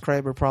regularly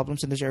describe our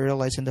problems in this area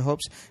lies in the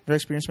hopes that our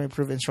experience may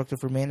prove instructive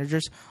for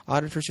managers,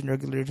 auditors, and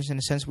regulators. In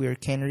a sense, we are a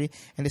cannery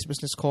in this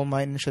business coal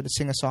mine and should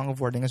sing a song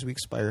of warning as we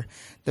expire.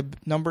 The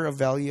number of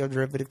value of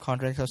derivative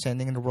contracts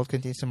outstanding in the world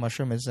continues to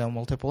mushroom is now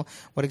multiple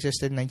what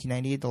existed in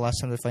 1998, the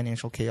last time the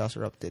financial chaos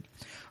erupted.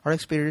 Our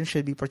experience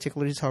should be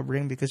particularly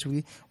sobering because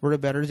we were a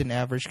better than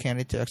average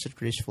candidate to exit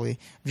gracefully.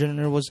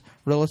 General was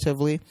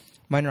relatively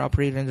minor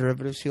operator in the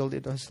derivatives field.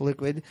 It was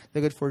liquid. The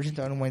good fortune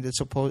to unwind its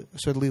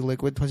supposedly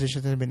liquid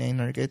positions in the benign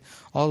market,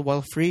 all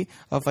while free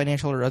of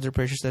financial or other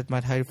pressures that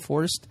might have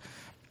forced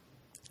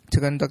to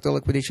conduct the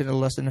liquidation in a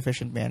less than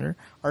efficient manner.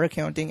 Our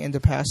accounting in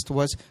the past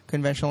was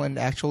conventional and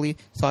actually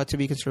thought to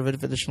be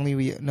conservative. Additionally,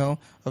 we know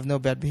of no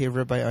bad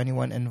behavior by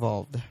anyone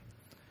involved.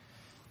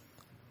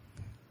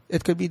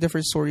 It could be a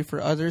different story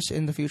for others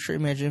in the future.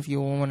 Imagine if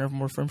you own one or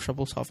more firms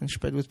troubles often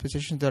spread with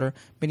positions that are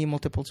many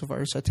multiples of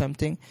ours,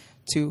 attempting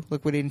to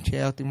liquidate and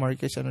clear out the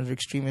markets under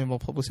extreme and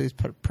well-publicized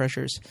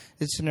pressures.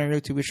 It's a scenario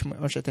to which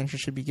much attention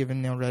should be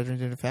given now rather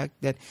than the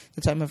fact that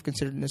the time of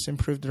consideredness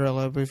improved the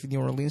reliability of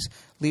New Orleans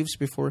leaves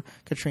before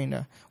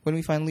Katrina. When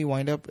we finally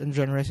wind up in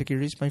General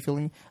Securities, my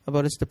feeling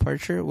about its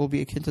departure will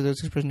be akin to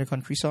those expressed in the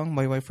country song,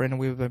 My Wife Ran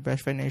Away with My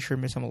Best Friend, and I sure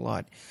miss him a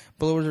lot.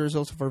 Below are the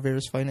results of our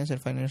various finance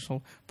and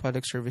financial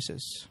product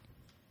services.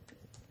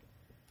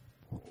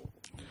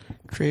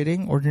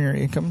 Trading,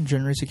 ordinary income,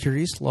 General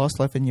Securities, loss,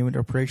 life and unit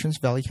operations,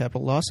 Valley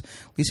Capital loss,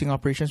 leasing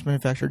operations,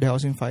 manufactured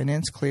housing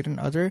finance, Clayton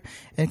other,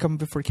 income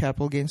before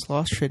capital gains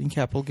loss, trading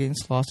capital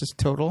gains losses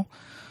total,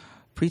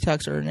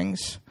 pre-tax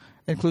earnings,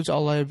 includes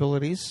all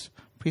liabilities,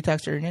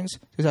 pre-tax earnings,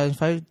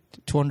 2005,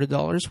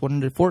 $200,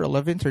 104,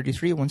 11,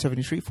 33,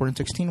 173,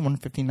 416,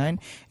 159,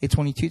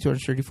 822,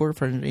 234,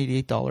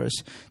 $488,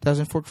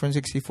 2004,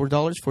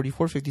 $264,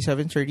 44,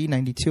 57, 30,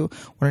 92,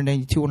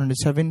 192,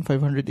 107,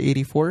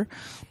 584,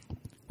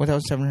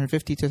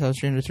 1,750,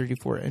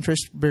 2,334.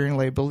 Interest-bearing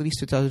liabilities,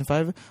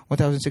 2005,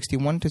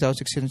 1,061,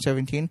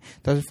 2,617,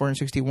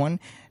 1,461,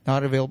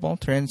 not available.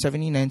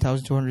 370,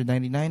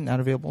 9,299, not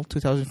available.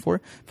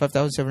 2004,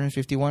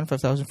 5,751,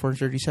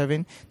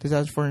 5,437,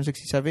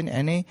 2,467.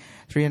 NA,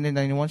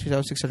 391,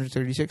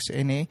 2,636.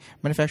 NA,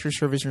 manufacturing,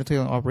 service, and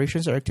retailing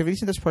operations. Our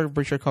activities in this part of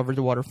Berkshire cover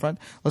the waterfront.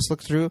 Let's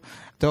look through,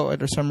 though,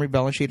 at a summary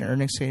balance sheet and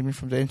earnings statement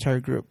from the entire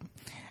group.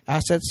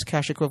 Assets,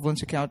 cash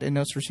equivalents account, and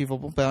notes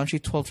receivable. Balance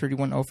sheet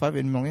 12/31/05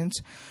 in millions.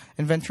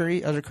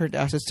 Inventory, other current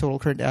assets, total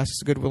current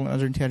assets, goodwill, and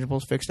other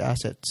intangibles, fixed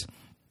assets.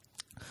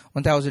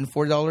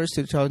 $1,004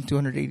 to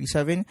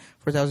 $2,287,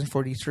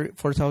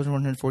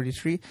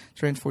 $4,143,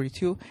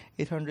 $342,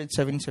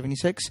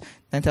 $876,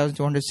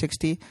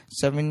 $9,260,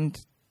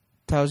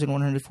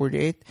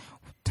 $7,148,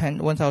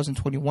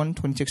 $1,021,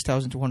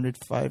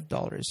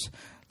 $26,205.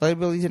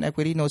 Liabilities and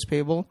equity, notes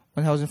payable,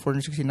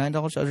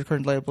 $1,469. Other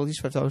current liabilities,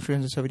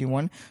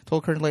 $5,371.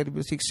 Total current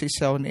liabilities,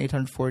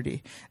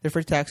 $6,840.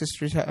 Deferred taxes,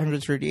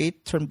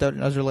 $338. Term debt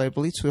and other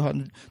liabilities,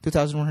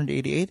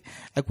 $2,188.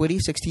 Equity,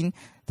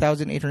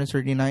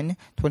 $16,839.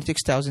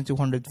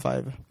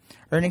 $26,205.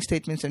 Earning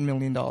statements in $1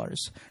 million.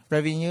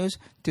 Revenues,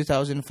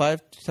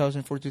 2005,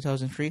 2004,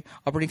 2003.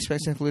 Operating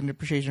expenses including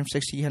depreciation of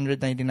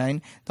 $699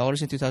 in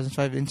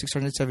 2005 and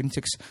 $676 in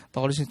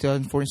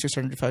 2004 and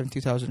 $605 in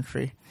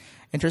 2003.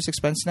 Interest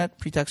expense net,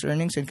 pre-tax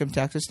earnings, income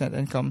taxes, net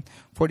income,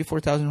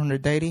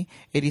 $44,190,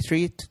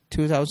 $83,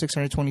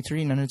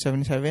 $2,623,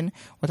 $977,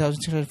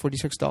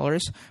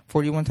 $1,646,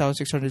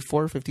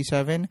 $41,604,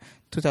 $57,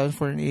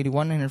 $2,481,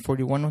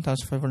 $941,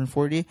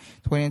 $1,540,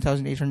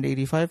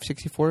 $29,885,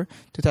 $64,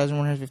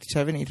 $2,157,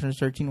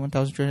 $813,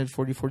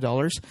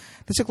 $1,344.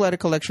 This eclectic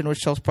collection, which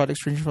sells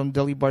products ranging from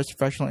deli bars to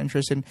fractional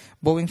interest in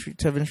Boeing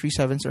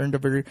 737s, earned a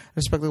very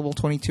respectable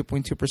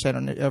 22.2%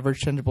 on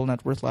average tangible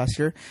net worth last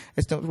year.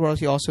 It's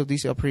noteworthy also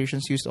these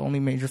operations used only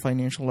major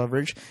financial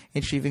leverage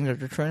in achieving their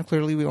return.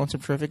 Clearly, we own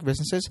some terrific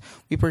businesses.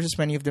 We purchased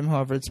many of them,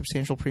 however, at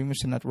substantial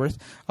premiums to net worth,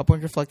 a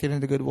point reflected in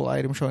the goodwill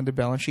item shown in the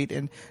balance sheet,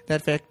 and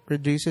that fact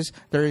reduces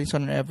the earnings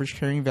on an average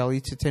carrying value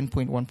to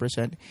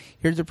 10.1%.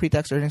 Here are the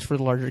pre-tax earnings for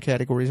the larger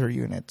categories or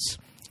units.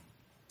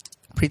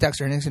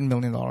 Pre-tax earnings in $1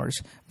 million.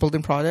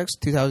 Building products,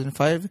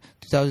 2005,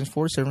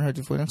 2004,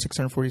 741,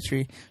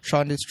 643.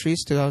 Shaw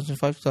Industries,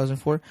 2005,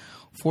 2004,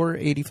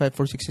 485,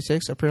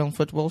 466. Apparel and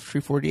football,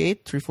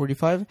 348,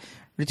 345.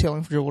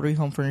 Retailing for jewelry,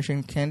 home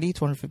furnishing, candy,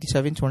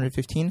 257,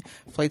 215.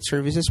 Flight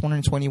services,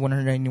 120,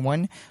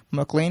 191.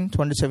 McLean,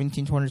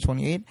 217,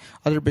 228.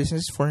 Other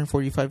business,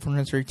 445,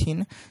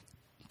 413.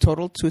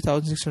 Total,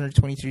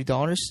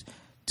 $2,623.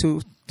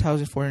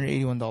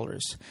 $2,481.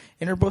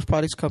 In our both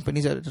products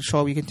companies at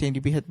Shaw, we continue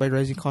to be hit by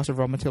rising costs of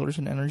raw materials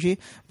and energy.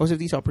 Most of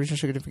these operations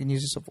are significant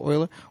uses of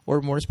oil,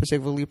 or more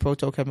specifically,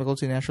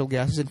 petrochemicals and natural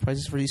gases, and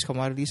prices for these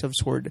commodities have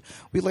soared.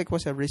 We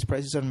likewise have raised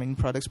prices on many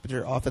products, but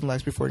they're often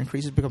lags before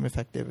increases become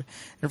effective.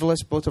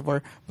 Nevertheless, both of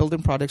our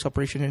building products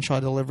operation and Shaw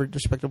delivered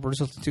respectable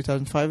results in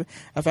 2005,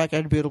 a fact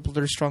attributable to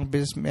their strong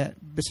business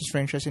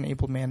franchise and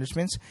able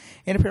managements.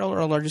 In apparel,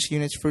 our largest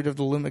units, Fruit of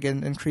the Loom,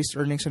 again increased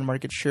earnings and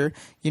market share.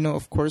 You know,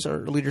 of course,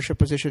 our leadership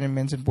position in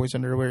men's and boys'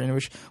 underwear, in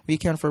which we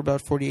account for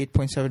about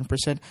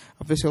 48.7%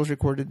 of the sales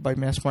recorded by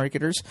mass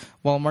marketers,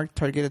 Walmart,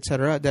 Target,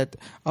 etc., that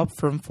up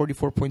from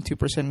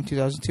 44.2% in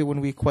 2002 when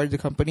we acquired the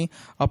company.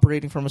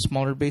 Operating from a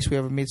smaller base, we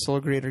have made still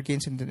greater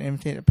gains in the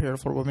intimate apparel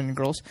for women and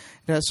girls.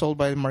 It has sold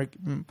by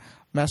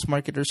mass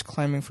marketers,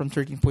 climbing from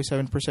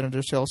 13.7% of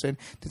their sales in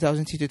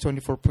 2002 to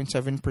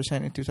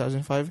 24.7% in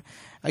 2005.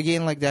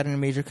 Again, like that in a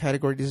major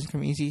category, it doesn't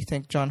come easy.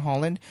 Thank John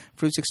Holland,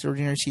 Fruit's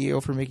extraordinary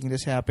CEO, for making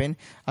this happen.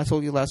 I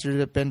told you last year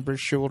that Ben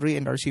Birch Jewelry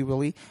and RC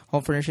Willey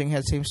Home Furnishing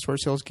had same-store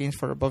sales gains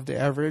far above the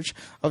average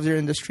of their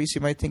industries.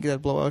 You might think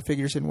that blowout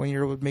figures in 1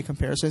 year would make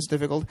comparisons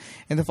difficult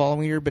in the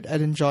following year, but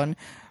Ed and John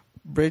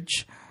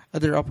Bridge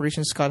Other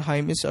operations, Scott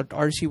Hymas at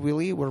RC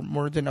Willey were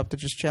more than up to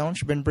this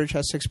challenge. Benbridge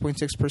has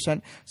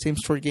 6.6%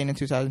 same-store gain in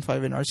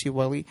 2005, and RC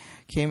Willey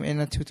came in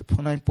at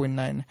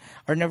 9.9.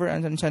 Our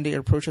never-ending Sunday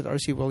approach at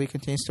RC Willey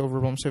continues to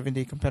overwhelm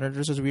 7-day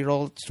competitors as we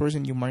roll out stores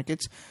in new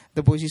markets.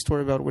 The Boise store,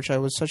 about which I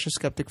was such a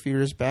skeptic a few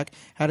years back,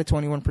 had a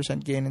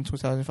 21% gain in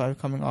 2005,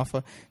 coming off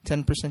a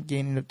 10%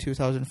 gain in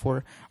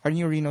 2004. Our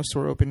new Reno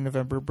store opened in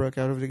November, broke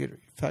out of the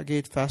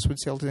gate fast with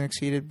sales and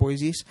exceeded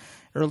Boise's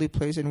early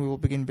place, and we will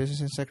begin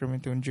business in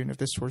Sacramento in June. If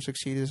this store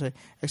succeeds as I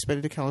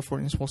expected, the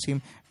Californians will see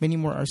many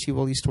more RC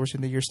Willey stores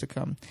in the years to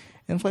come.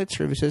 In flight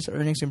services,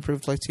 earnings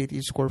improved. Flight safety,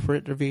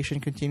 corporate aviation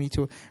continue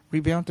to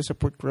rebound to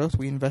support growth.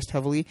 We invest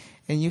heavily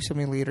in new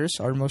simulators.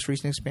 Our most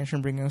recent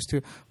expansion bringing us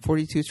to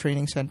 42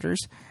 training centers.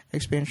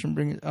 Expansion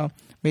brings a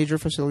major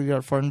facility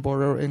at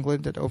Farnborough,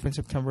 England, that opens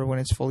September when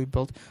it's fully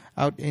built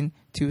out in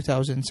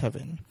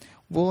 2007.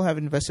 We'll have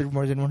invested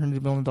more than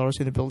 $100 million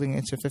in the building.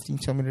 It's a 15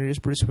 simulators.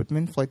 Bruce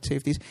Whitman, Flight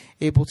Safety's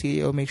able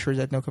TAO, make sure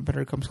that no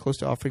competitor comes close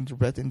to offering the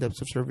breadth and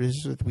depth of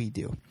services that we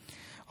do.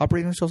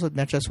 Operating results at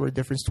NetJets were a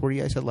different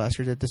story. I said last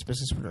year that this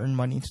business would earn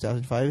money in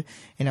 2005,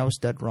 and I was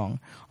dead wrong.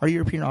 Our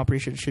European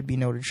operations, should be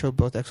noted, showed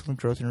both excellent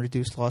growth and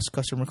reduced loss.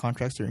 Customer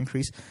contracts are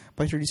increased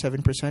by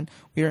 37%.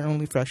 We are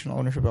only fractional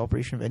ownership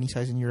operation of any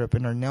size in Europe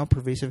and are now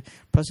pervasive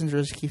presence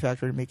as a key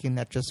factor in making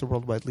NetJets the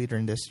worldwide leader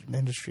in this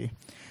industry.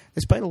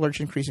 Despite a large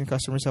increase in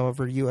customers,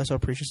 however, U.S.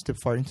 operations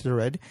dipped far into the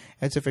red,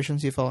 its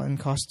efficiency fell and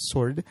costs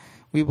soared.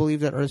 We believe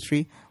that our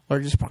three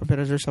largest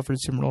competitors suffered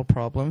similar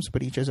problems,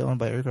 but each is owned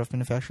by aircraft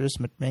manufacturers.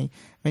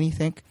 Many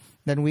think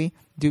that we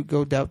do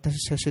go doubt the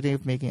necessity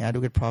of making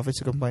adequate profits.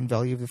 The combined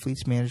value of the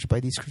fleets managed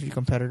by these three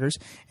competitors,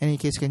 in any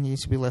case,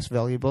 continues to be less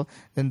valuable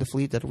than the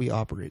fleet that we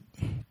operate.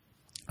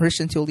 Rich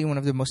Tildy, one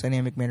of the most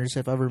dynamic managers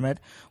I've ever met,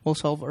 will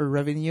solve our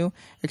revenue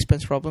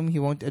expense problem. He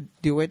won't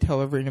do it,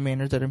 however, in a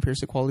manner that impairs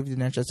the quality of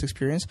the NetJets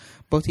experience.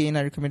 Both he and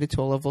I are committed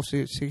to a level of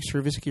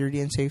service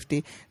security and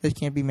safety that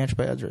can't be matched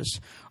by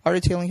others. Our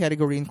retailing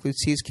category includes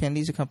See's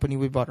Candies, a company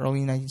we bought early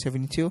in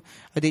 1972,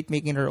 a date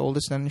making our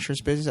oldest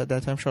non-insurance business. At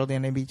that time, Charlie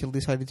and I immediately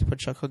decided to put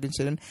Chuck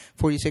Hugginson,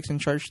 46, in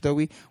charge. Though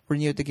we were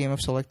new at the game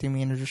of selecting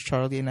managers,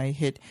 Charlie and I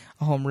hit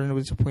a home run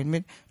with his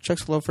appointment.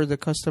 Chuck's love for the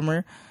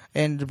customer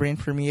and the brand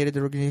permeated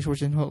the organization,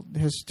 which in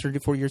his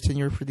 34-year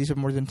tenure produced a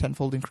more than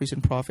tenfold increase in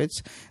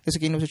profits. This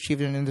again was achieved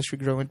in an industry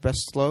growing at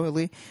best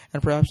slowly,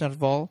 and perhaps not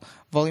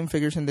volume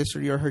figures in this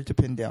industry are hard to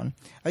pin down.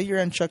 A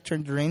year-end, Chuck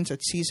turned the reins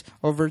at See's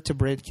over to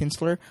Brad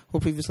Kinsler, who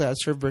previously had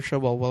served Berkshire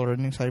while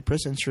running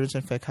Cypress, Insurance,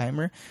 and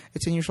Feckheimer.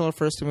 It's unusual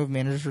for us to move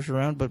managers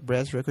around, but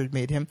Brad's record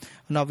made him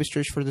a novice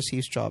choice for the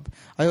See's job.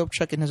 I hope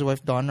Chuck and his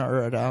wife Donna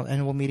are at our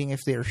annual meeting.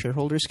 If they are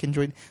shareholders, can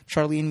join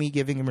Charlie and me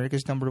giving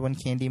America's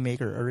 #1 candy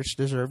maker a rich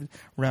deserved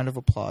round of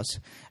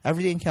applause.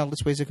 Every day in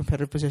countless ways, the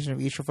competitive position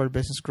of each of our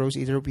business grows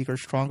either weaker or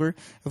stronger.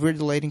 If we're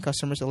delighting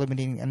customers,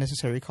 eliminating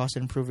unnecessary costs,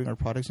 and improving our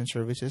products and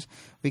services,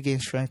 we gain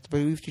strength. But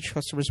if we treat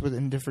customers with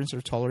indifference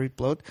or tolerate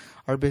bloat,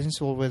 our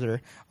business will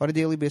wither. On a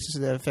daily basis,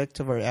 the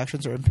effect of our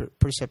actions are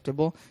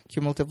imperceptible.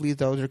 Cumulatively,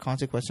 though, their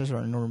consequences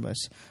are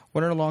enormous.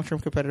 When our long-term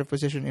competitive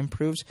position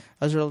improves,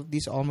 as a result of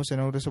these almost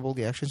unnoticeable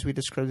actions, we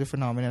describe the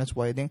phenomenon as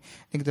widening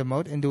the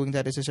moat, and doing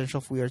that is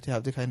essential if we are to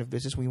have the kind of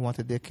business we want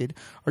a decade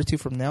or two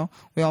from now.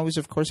 We always,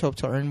 of course, hope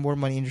to earn more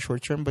money in the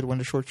short term, but when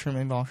the short term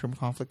and long term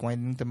conflict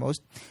widening the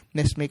most,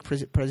 let's make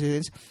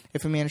precedents.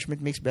 If a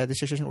management makes bad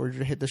decisions in order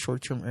to hit the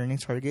short term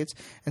earnings targets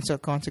and so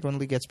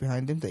consequently gets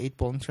behind them, the 8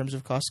 ball in terms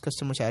of cost,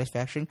 customer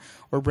satisfaction,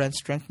 or brand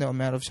strength, no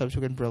amount of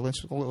subsequent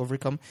brilliance will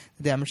overcome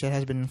the damage that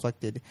has been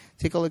inflicted.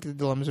 Take a look at the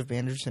dilemmas of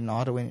managers in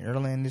auto and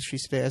airline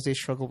industries today as they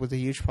struggle with the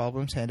huge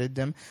problems handed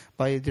them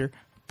by their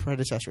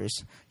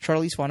predecessors.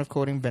 Charlie's fond of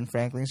quoting Ben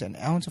Franklin's, "An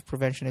ounce of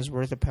prevention is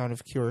worth a pound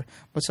of cure,"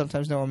 but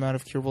sometimes no amount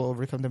of cure will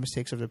overcome the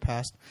mistakes of the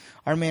past.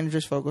 Our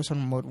managers focus on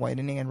moat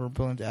widening and we're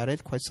brilliant at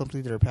it. Quite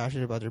simply, they're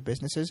passionate about their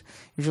businesses.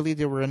 Usually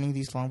they were running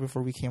these long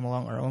before we came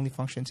along. Our only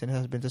function since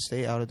has been to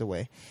stay out of the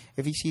way.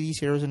 If you see these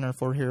heroes and our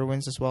 4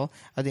 heroines as well,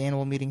 at the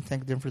annual meeting,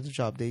 thank them for the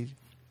job they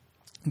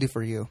do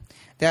for you.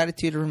 The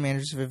attitude of our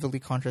managers vividly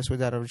contrasts with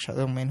that of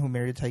a man who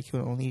married a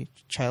tycoon only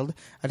child,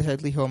 a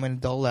decidedly home and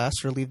a dull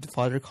last, relieved the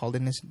father called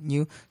in his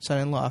new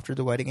son-in-law after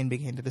the wedding and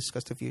began to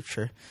discuss the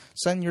future.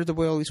 "Son, you're the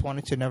boy I always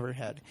wanted to, never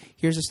had.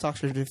 Here's a stock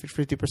certificate for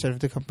 50% of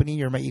the company.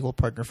 You're my equal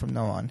partner from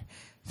now on."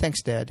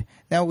 "Thanks, Dad.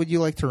 Now, would you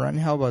like to run?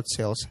 How about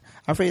sales?"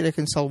 "I'm afraid I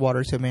can sell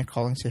water to a man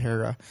calling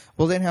Sahara."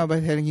 "Well, then how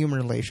about heading human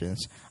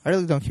relations?" "I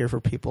really don't care for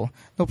people."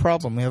 "No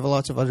problem. We have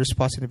lots of other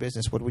spots in the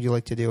business. What would you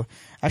like to do?"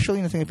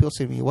 "Actually, nothing appeals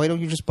to me. Why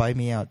don't you just buy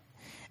me out?"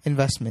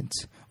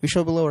 Investments. We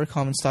show below our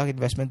common stock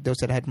investment. Those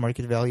that had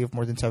market value of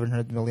more than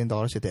 $700 million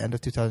at the end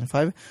of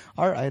 2005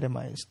 are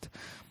itemized.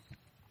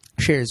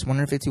 Shares: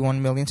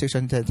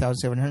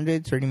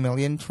 151,610,700,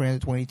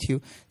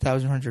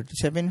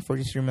 30,322,137,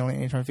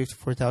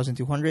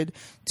 43,854,200,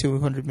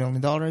 $200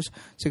 million,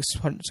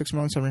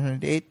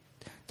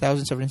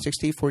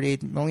 6,708,760,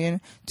 48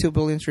 million,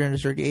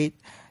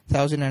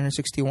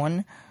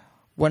 2,338,961,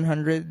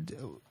 100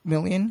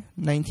 million,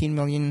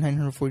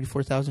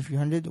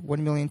 19,944,300,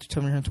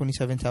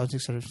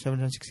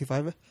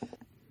 1,727,765,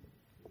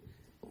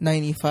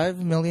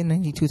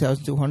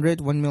 $95,092,200,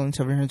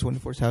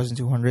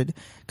 $1,724,200.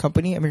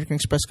 Company, American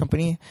Express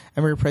Company,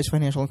 Ameriprise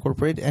Financial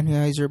Incorporated,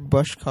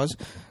 Anheuser-Busch Cost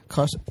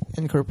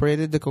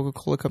Incorporated, the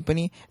Coca-Cola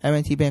Company,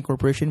 M&T Bank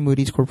Corporation,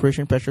 Moody's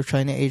Corporation,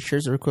 PetroChina, 8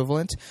 shares or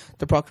equivalent,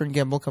 the Procter &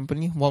 Gamble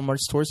Company, Walmart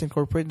Stores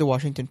Incorporated, the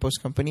Washington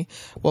Post Company,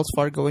 Wells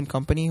Fargo and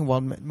Company,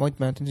 White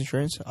Mountains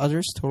Insurance,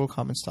 others, total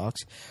common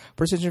stocks.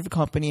 Percentage of the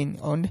company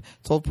owned,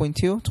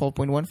 12.2,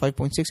 12.1,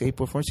 5.6,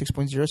 8.4,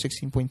 6.0,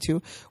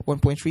 16.2,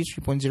 1.3,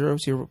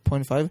 3.0,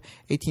 0.5,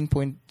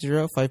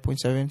 18.0,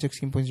 5.7,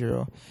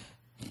 16.0.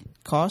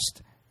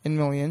 Cost in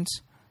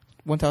millions,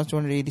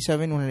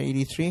 1,287,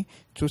 183,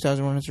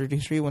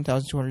 2,133,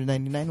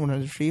 1,299,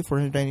 103,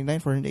 499,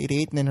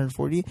 488,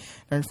 940,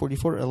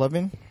 944,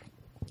 11,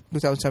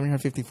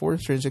 2,754,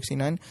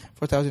 369,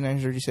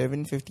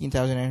 4,937,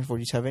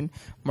 15,947.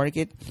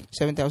 Market,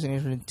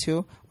 7,802,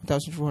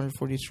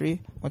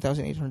 1,443,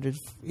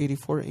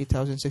 1,884,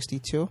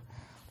 8,062.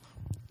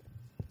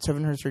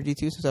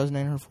 732,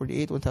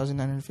 2,948,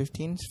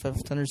 1,915,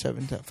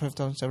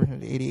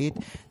 5,788,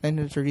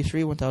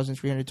 933,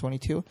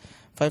 1,322,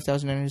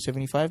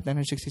 5,975,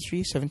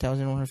 963,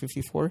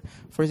 7,154,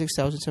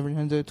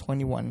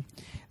 46,721.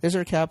 There's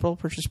our capital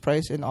purchase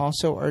price and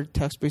also our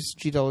tax-based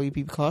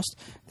GWP cost.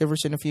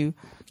 Differs in a few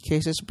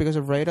cases because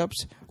of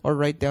write-ups or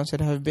write-downs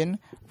that have been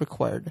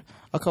required.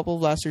 A couple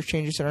of last year's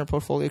changes in our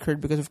portfolio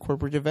occurred because of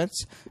corporate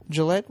events.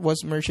 Gillette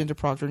was merged into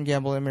Procter &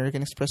 Gamble and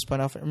American Express spun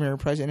off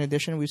Ameriprise. In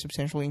addition, we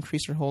substantially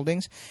increased our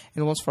holdings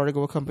in Wells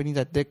Fargo, a company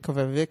that Dick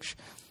Kovacevich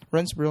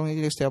runs,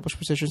 brilliantly established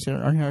positions in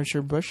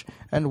Anheuser-Busch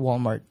and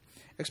Walmart.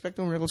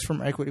 Expecting miracles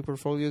from our equity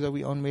portfolio that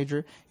we own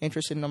major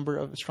interest in number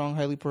of strong,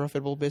 highly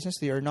profitable business.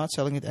 They are not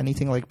selling at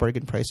anything like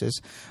bargain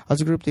prices. As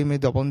a group, they may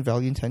double in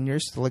value in 10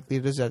 years. The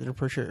likelihood is that their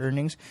per share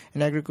earnings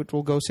in aggregate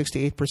will go 6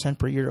 to 8%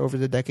 per year over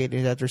the decade,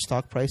 and that their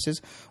stock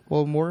prices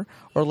will more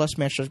or less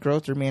match that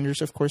growth. Their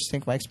managers, of course,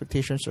 think my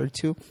expectations are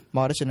too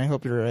modest, and I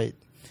hope you're right.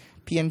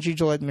 P&G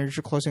Gillette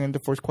merger closing in the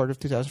fourth quarter of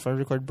 2005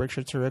 recorded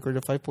Berkshire to a record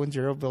of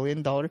 $5.0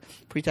 billion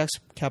pre-tax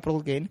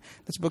capital gain.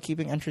 This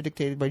bookkeeping entry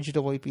dictated by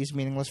GWP is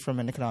meaningless from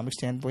an economic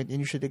standpoint, and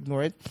you should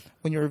ignore it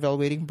when you're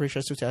evaluating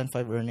Berkshire's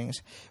 2005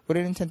 earnings. We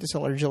didn't intend to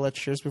sell our Gillette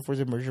shares before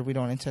the merger. We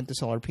don't intend to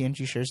sell our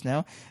P&G shares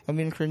now, and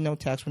we incurred no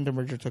tax when the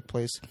merger took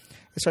place.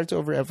 It's hard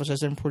to overemphasize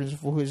the importance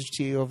of who is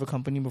CEO of a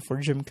company before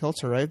Jim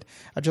Keltz arrived.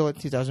 At Gillette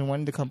in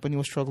 2001, the company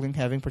was struggling,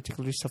 having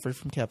particularly suffered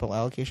from capital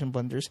allocation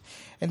blunders.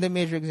 And the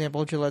major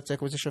example, Gillette's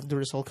acquisition of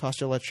Duracell cost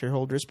Gillette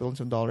shareholders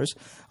billions of dollars,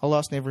 a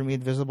loss never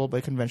made visible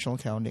by conventional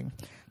accounting.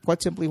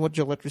 Quite simply, what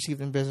Gillette received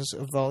in business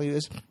of value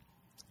is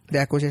the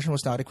acquisition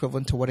was not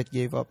equivalent to what it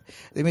gave up.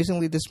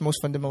 Amazingly, this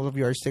most fundamental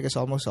yardstick is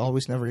almost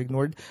always never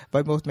ignored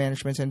by both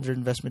managements and their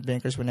investment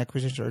bankers when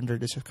acquisitions are under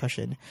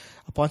discussion.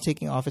 Upon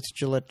taking office,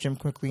 Gillette, Jim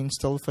quickly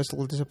instilled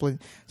fiscal discipline,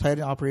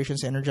 tightened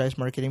operations, energized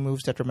marketing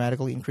moves that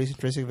dramatically increased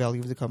intrinsic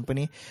value of the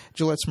company.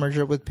 Gillette's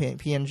merger with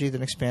P&G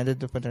then expanded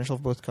the potential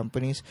of both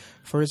companies.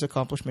 For his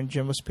accomplishment,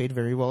 Jim was paid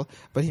very well,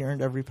 but he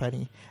earned every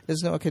penny.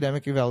 There's no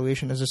academic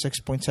evaluation as a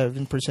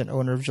 6.7%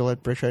 owner of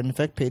Gillette Berkshire, in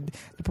fact, paid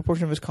the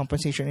proportion of his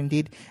compensation.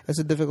 Indeed, as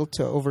a difficult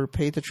to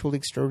overpay the truly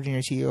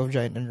extraordinary CEO of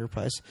giant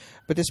enterprise.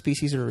 But this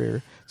species are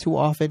rare. Too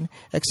often,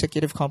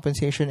 executive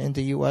compensation in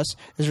the U.S.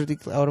 is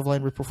ridiculously out of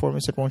line with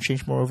performance that won't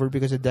change. Moreover,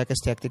 because the deck is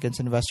stacked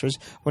against investors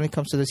when it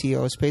comes to the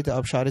CEO's pay, the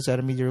upshot is that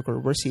a mediocre or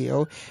worse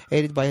CEO,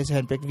 aided by his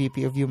handpicked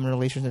VP of Human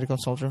Relations and a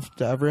consultant from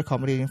the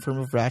ever-accommodating firm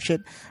of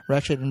Ratchet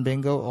and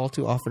Bingo, all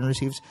too often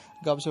receives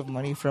gobs of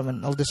money from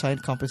an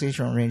ill-designed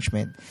compensation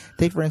arrangement.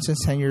 Take, for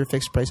instance, 10-year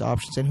fixed-price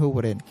options, and who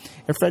wouldn't?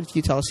 If Fred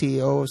Kuetel,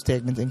 CEO of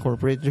Stagnant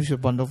Incorporated, receives a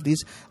bundle of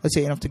these, let's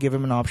say enough to give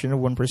him an option of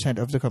 1%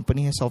 of the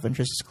company, his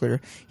self-interest is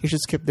clear. He should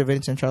skip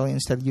dividends entirely and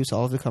instead use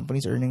all of the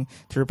company's earning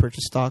to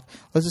repurchase stock.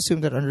 Let's assume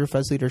that under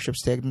Fed's leadership,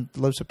 Stagnant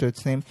lives up to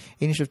its name.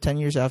 In each of 10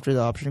 years after the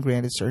option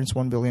granted, it earns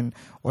 $10 billion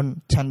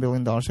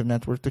of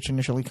net worth, which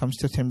initially comes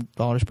to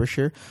 $10 per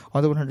share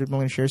on the 100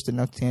 million shares then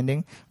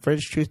outstanding.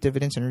 Fred's truth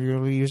dividends and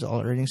regularly use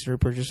all earnings to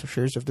repurchase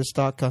shares of the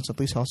stock,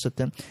 constantly sells at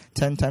them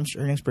 10 times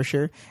earnings per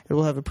share. It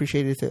will have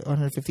appreciated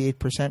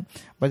 158%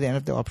 by the end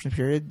of the option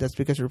period. That's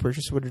because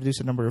repurchase would reduce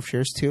the number of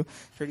shares to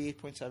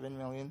 38.7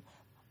 million.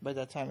 By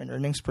that time, and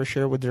earnings per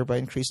share would thereby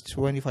increase to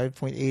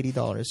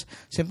 $25.80.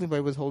 Simply by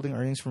withholding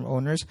earnings from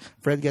owners,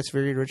 Fred gets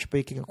very rich,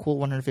 making a cool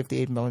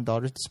 $158 million,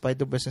 despite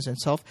the business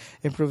itself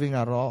improving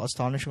not at all.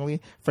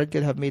 Astonishingly, Fred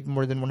could have made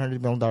more than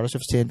 $100 million of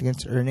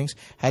Stagnant's earnings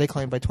had it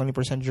climbed by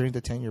 20% during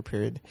the 10-year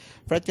period.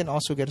 Fred can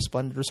also get a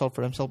splendid result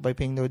for himself by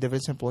paying no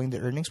dividends and pulling the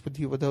earnings with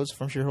withholds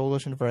from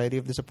shareholders in a variety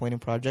of disappointing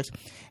projects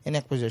and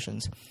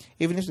acquisitions.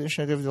 Even if the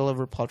initiative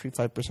deliver a paltry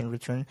 5%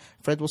 return,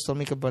 Fred will still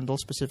make a bundle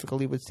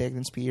specifically with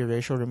Stagnant's PE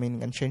ratio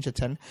remaining unchanged at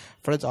 10.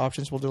 Fred's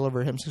options will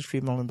deliver him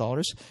 $63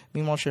 million.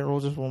 Meanwhile,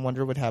 shareholders will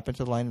wonder what happened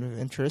to the line of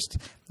interest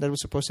that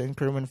was supposed to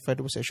incur when Fred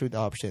was issued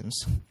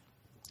options.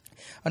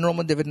 A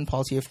normal dividend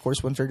policy, of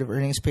course, one-third of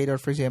earnings paid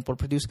out, for example,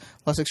 produce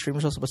less extreme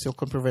results but still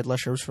can provide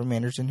less shares for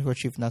managers who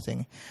achieve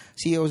nothing.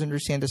 CEOs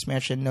understand this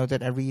match and know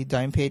that every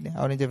dime paid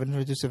out in dividends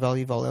reduces the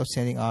value of all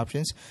outstanding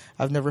options.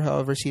 I've never,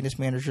 however, seen this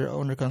manager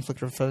owner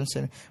conflict of funds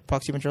and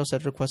proxy materials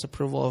that request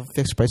approval of a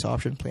fixed price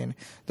option plan.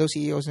 Those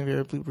CEOs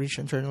invariably reach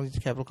internally to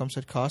capital comes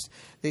at cost.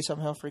 They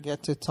somehow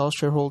forget to tell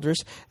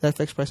shareholders that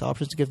fixed price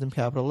options give them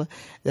capital,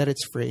 that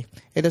it's free.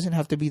 It doesn't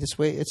have to be this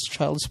way. It's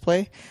child's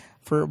play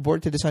for a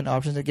board to design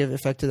options that give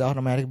effect to the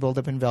automatic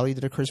buildup in value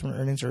that occurs when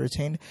earnings are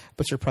retained.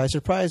 But surprise,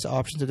 surprise,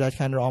 options of that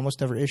kind are almost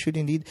never issued.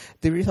 Indeed,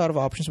 the very thought of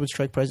options with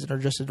strike prices that are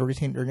adjusted or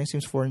retained earnings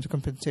seems foreign to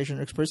compensation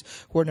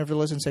experts who are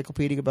nevertheless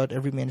encyclopedic about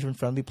every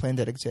management-friendly plan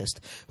that exists.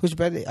 Whose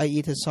bed I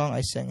eat, his song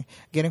I sing.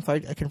 Getting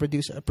fired can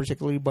produce a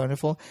particularly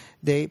bountiful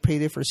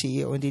payday for a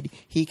CEO. Indeed,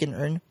 he can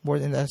earn more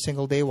than a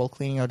single day while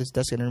cleaning out his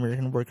desk, and an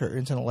American worker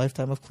earns in a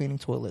lifetime of cleaning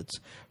toilets.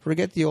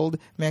 Forget the old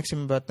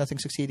maxim about nothing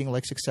succeeding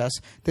like success.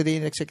 Today,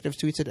 an executive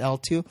tweets at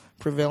L2,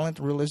 prevalent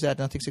rule is that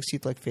nothing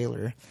succeeds like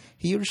failure.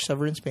 Huge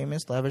severance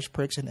payments, lavish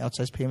perks, and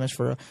outsized payments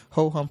for a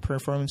ho-hum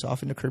performance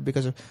often occur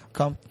because of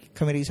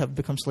committees have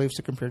become slaves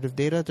to comparative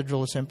data. The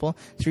drill is simple.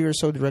 3 or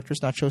so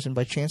directors not chosen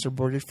by chance are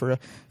boarded for a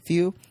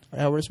few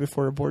hours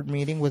before a board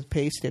meeting with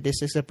pay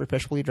statistics that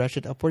perpetually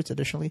ratchet upwards.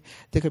 Additionally,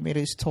 the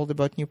committee is told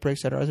about new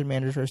perks that other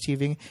managers are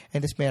receiving.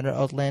 In this manner,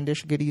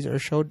 outlandish goodies are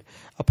showed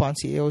upon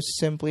CEOs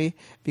simply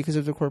because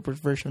of the corporate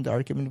version of the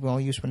argument we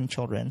all use when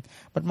children.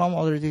 But mom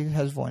already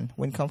has won.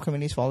 When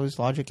committees follow his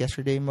logic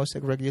yesterday, most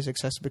egregious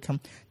success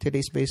become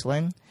today's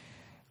baseline.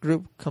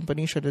 Group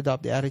company should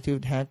adopt the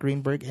attitude of Hank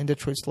Greenberg, and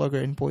Detroit slugger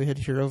and boyhood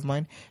hero of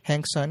mine.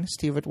 Hank's son,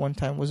 Steve, at one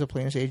time was a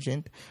plaintiff's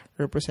agent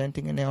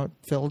representing an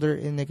outfielder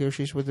in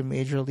negotiations with a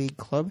major league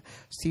club.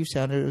 Steve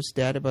sounded his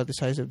dad about the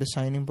size of the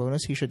signing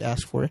bonus he should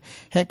ask for.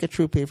 Hank, a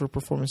true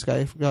pay-for-performance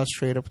guy, got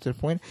straight up to the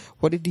point.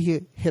 What did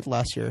he hit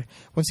last year?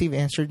 When Steve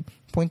answered,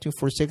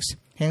 .246,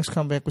 Hank's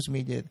comeback was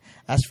immediate.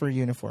 Ask for a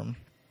uniform.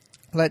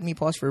 Let me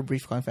pause for a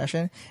brief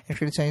confession. In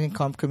criticizing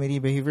comp committee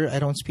behavior, I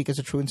don't speak as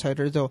a true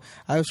insider, though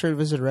I have served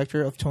as a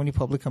director of 20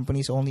 public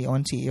companies. Only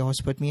one CEO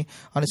has put me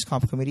on his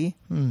comp committee.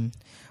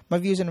 My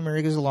views in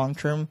America is a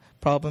long-term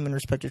problem in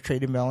respect to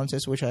trade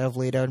imbalances, which I have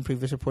laid out in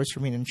previous reports,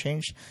 remain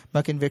unchanged.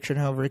 My conviction,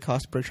 however, it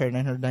cost Berkshire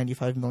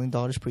 $995 million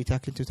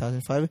pre-tax in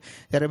 2005.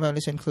 That amount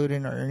is included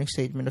in our earnings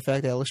statement, a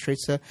fact that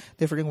illustrates the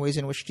differing ways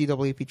in which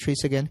GWP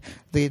treats again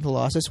the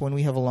losses when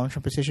we have a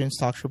long-term position in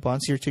stocks or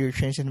bonds. Year-to-year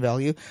change in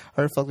value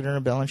are reflected on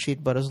our balance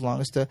sheet, but as long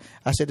as the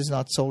asset is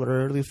not sold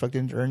or early reflected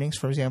in earnings.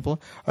 For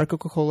example, our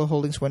Coca-Cola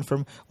holdings went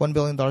from $1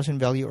 billion in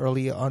value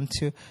early on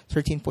to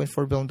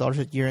 $13.4 billion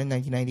at year-end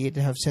 1998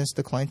 and have since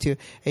declined to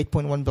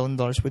 $8.1 billion,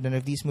 with none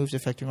of these moves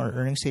affecting our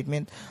earnings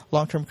statement.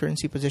 Long-term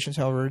currency positions,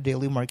 however, are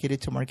daily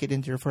marketed to market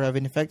and therefore have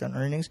an effect on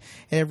earnings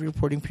in every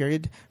reporting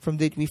period. From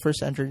the date we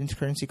first entered into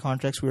currency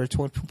contracts, we were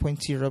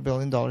 $2.0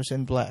 billion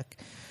in black.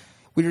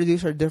 We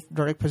reduced our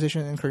direct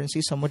position in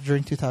currency somewhat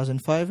during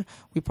 2005.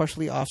 We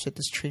partially offset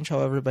this change,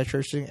 however, by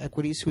purchasing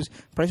equities whose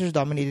prices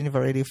dominate in a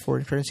variety of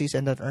foreign currencies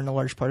and that earn a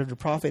large part of the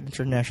profit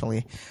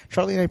internationally.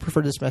 Charlie and I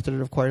prefer this method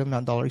of acquiring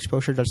non-dollar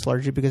exposure. That's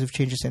largely because of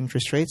changes in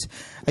interest rates.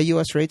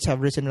 U.S. rates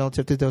have risen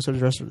relative to those of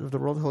the rest of the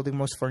world. Holding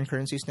most foreign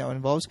currencies now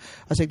involves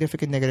a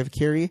significant negative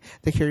carry.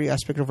 The carry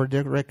aspect of our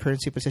direct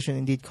currency position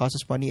indeed cost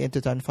us money in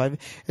 2005.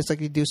 It's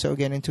likely to do so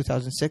again in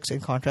 2006. In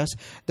contrast,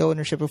 the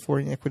ownership of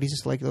foreign equities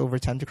is likely over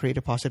time to create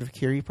a positive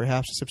carry,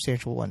 perhaps a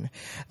substantial one.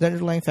 The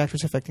underlying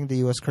factors affecting the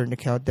U.S. current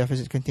account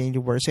deficit continue to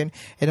worsen,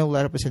 and no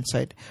let up is in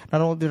sight. Not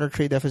only did our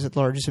trade deficit,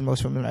 largest and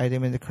most prominent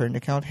item in the current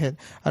account, hit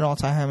an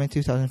all-time high in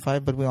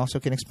 2005, but we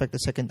also can expect the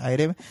second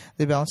item,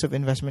 the balance of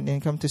investment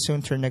income, to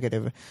soon turn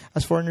negative.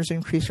 As foreigners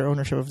increase their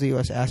ownership of the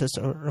U.S. assets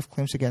or of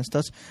claims against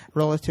us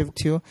relative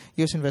to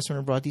U.S. investment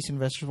abroad, these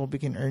investors will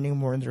begin earning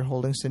more in their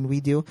holdings than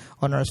we do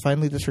on ours.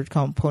 Finally, the third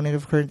component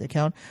of current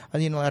account, a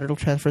unilateral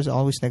transfer, is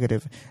always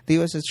negative. The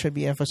U.S., it should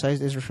be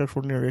emphasized, is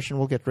structural narration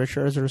will get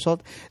richer. As a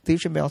result, the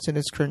huge imbalance in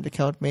its current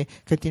account may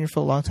continue for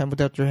a long time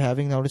without there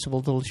having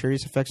noticeable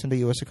deleterious effects on the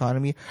U.S.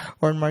 economy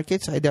or in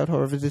markets. I doubt,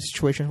 however, this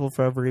situation will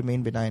forever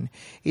remain benign.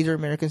 Either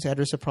Americans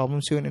address the problem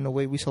soon in a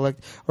way we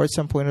select, or at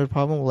some point of the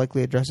problem will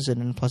likely address it in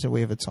an unpleasant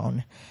way of its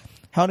own.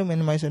 How to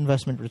minimize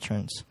investment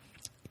returns.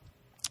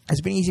 It's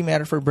been an easy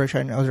matter for Berkshire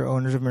and other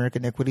owners of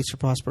American equities to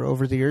prosper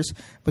over the years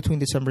between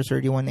December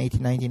 31,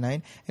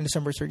 1899 and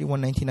December 31,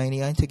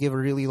 1999. To give a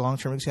really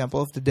long-term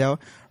example, if the Dow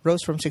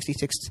rose from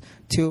 66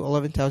 to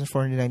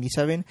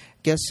 11,497,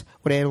 guess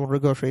what annual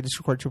growth rate is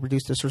required to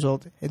produce this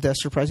result? The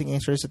surprising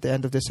answer is at the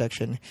end of this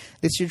section.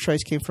 This year's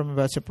choice came from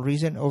about a simple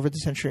reason. Over the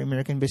century,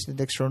 American business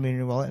did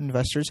extraordinarily well, and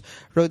investors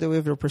rode the wave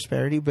of their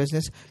prosperity.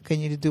 Business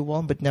continued to do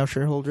well, but now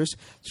shareholders,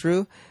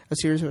 through a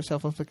series of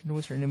self-inflicted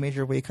wounds, are in a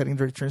major way cutting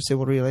the returns they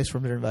will realize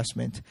from their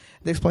investment.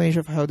 The explanation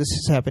of how this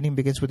is happening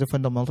begins with the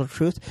fundamental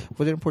truth.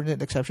 With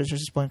important exceptions such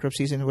as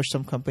bankruptcies in which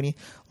some company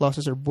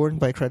losses are borne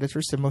by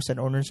creditors, the most that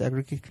owners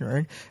aggregate can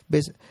earn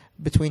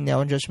between now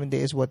and Judgment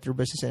Day is what their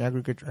business in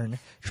aggregate earn.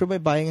 True, by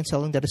buying and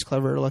selling, that is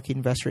clever or lucky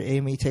investor A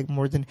may take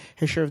more than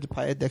his share of the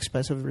pie at the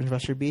expense of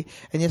investor B,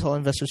 and yes, all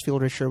investors feel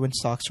richer when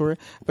stocks soar,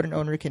 but an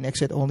owner can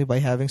exit only by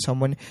having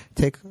someone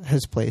take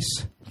his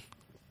place.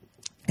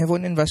 If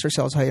one investor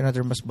sells high,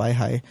 another must buy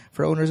high.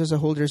 For owners as a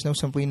whole, there is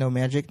simply no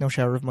magic, no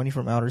shower of money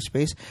from outer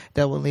space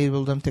that will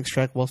enable them to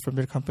extract wealth from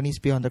their companies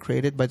beyond the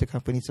created by the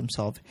companies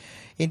themselves.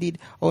 Indeed,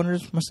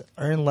 owners must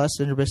earn less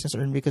than their business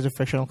earned because of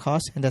frictional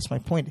costs, and that's my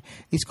point.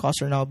 These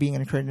costs are now being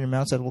incurred in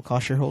amounts that will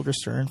cost shareholders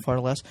to earn far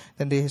less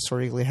than they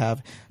historically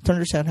have. To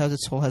understand how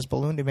this whole has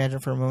ballooned, imagine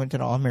for a moment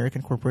that all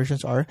American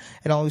corporations are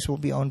and always will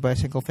be owned by a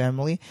single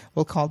family.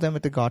 We'll call them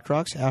at the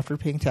Gotrocks. After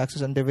paying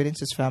taxes on dividends,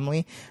 this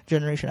family,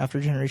 generation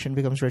after generation,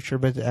 becomes richer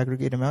by the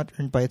aggregate amount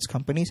earned by its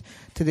companies.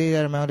 Today,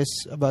 that amount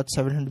is about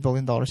 $700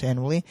 billion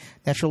annually.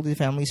 Naturally, the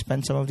family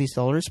spends some of these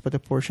dollars, but a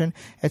portion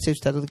it saves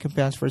steadily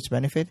compounds for its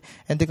benefit,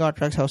 and the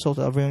Gotrocks household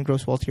everyone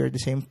grows wealthier at the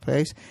same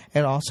place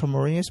and also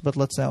harmonious. But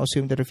let's now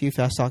assume that a few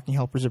fast-talking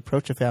helpers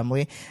approach a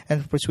family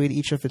and persuade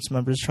each of its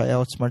members to try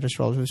out smartest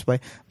relatives by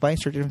buying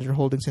certain of their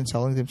holdings and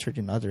selling them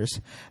certain others.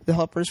 The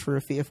helpers, for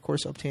a fee, of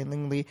course,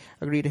 obtainingly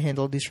agree to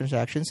handle these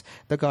transactions.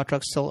 The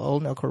Gotrocks still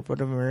own a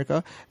corporate of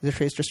America. The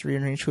trades just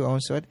rearrange who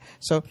owns it.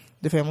 So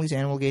the family's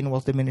annual gain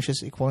wealth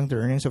diminishes, equaling the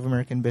earnings of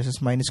American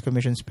business minus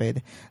commissions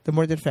paid. The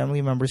more that family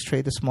members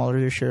trade, the smaller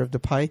their share of the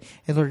pie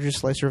and the larger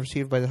slice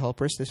received by the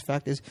helpers. This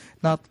fact is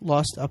not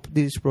lost up to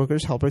these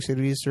brokers, helpers,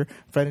 their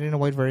friend in a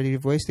wide variety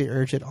of ways. They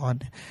urge it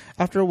on.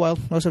 After a while,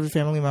 most of the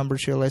family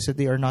members realize that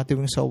they are not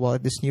doing so well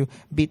at this new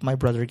beat my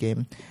brother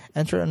game.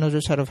 Enter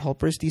another set of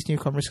helpers. These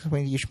newcomers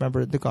explain to each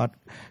member of the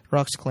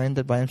Gotrocks clan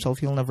that by himself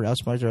he'll never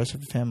outsmart the rest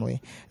of the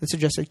family. The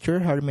suggested cure: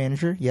 hire a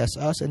manager, yes,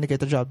 us, and to get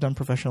the job done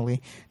professionally.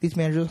 These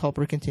managers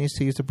helper continues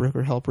to use the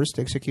broker helpers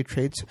to execute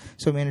trades,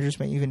 so managers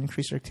may even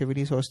increase their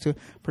activity so as to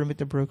permit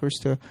the brokers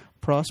to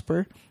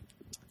prosper.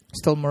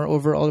 Still,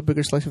 moreover, all the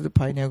bigger slice of the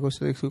pie now goes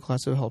to the two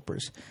classes of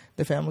helpers.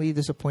 The family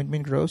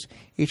disappointment grows.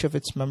 Each of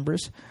its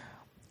members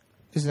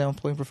is now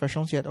employing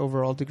professionals, yet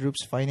overall the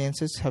group's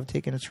finances have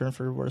taken a turn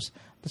for the worse.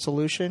 The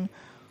solution?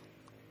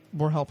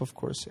 More help, of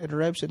course. It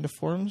arrives in the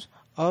forms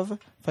of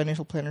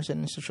financial planners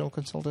and institutional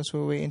consultants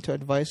who weigh in to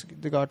advise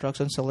the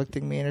Gotrocks on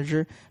selecting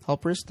manager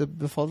helpers. The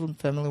befuddled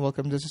family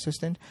welcomed this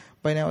assistant.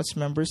 By now, its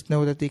members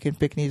know that they can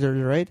pick neither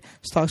the right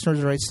stocks nor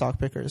the right stock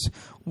pickers.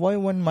 Why,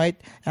 one might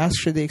ask,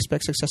 should they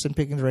expect success in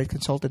picking the right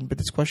consultant? But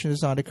this question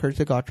does not occur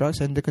to Gotrocks,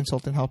 and the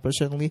consultant helpers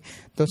certainly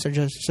don't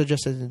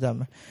suggest it to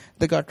them.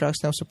 The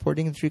Gotrocks, now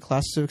supporting the three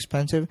classes of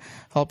expensive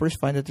helpers,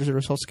 find that the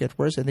results get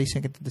worse and they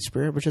sink into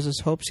despair, which, as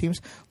hope seems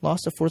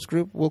lost. The fourth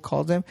group, we'll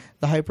call them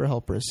the hyper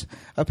helpers.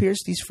 Appears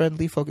these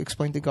friendly folk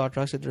explain to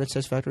Gotrocks that the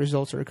unsatisfactory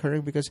results are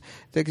occurring because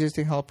the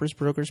existing helpers,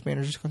 brokers,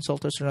 managers,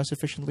 consultants are not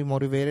sufficiently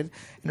motivated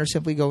and are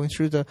simply going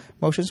through the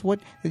motions. What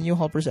the new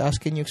helpers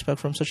ask can you expect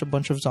from such a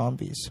bunch of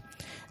zombies?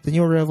 The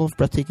new arrival of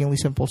breathtakingly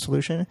simple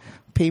solution: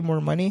 pay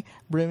more money,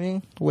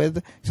 brimming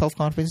with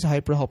self-confidence.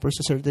 Hyper helpers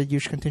assert that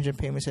huge contingent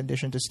payments in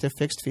addition to stiff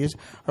fixed fees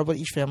are what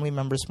each family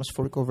members must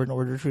fork over in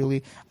order to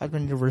really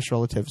outwin diverse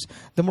relatives.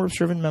 The more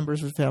observant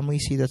members of the family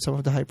see that some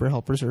of the hyper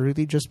helpers are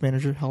really just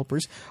manager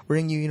helpers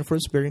wearing new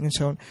uniforms, bearing and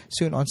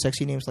soon on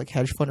sexy names like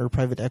hedge fund or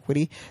private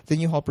equity. The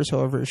new helpers,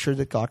 however, assure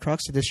that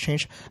Gotrocks that this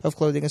change of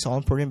clothing is all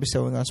important,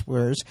 bestowing us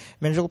wearers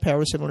managerial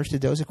powers similar to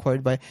those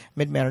acquired by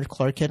mid-mannered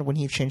Clark Kent when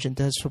he changed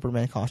into his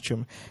Superman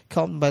costume.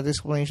 Calmed by the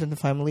explanation, the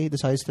family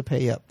decides to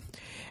pay up.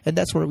 And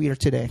that's where we are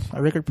today.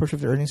 A record portion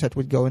of the earnings that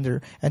would go in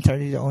their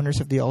entirety to owners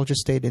if they all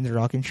just stayed in their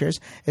rocking chairs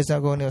is now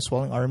going to a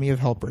swelling army of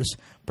helpers.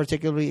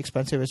 Particularly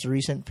expensive is the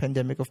recent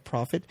pandemic of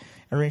profit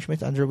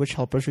arrangement under which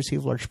helpers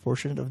receive large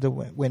portions of the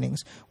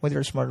winnings when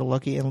they're smart or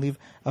lucky and leave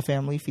a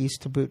family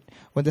feast to boot.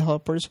 When the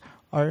helpers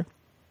are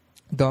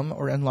dumb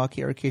or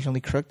unlucky or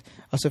occasionally crooked,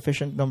 a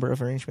sufficient number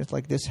of arrangements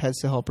like this heads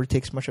the helper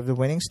takes much of the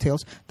winnings.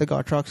 Tails, the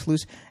Gotrocks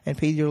lose and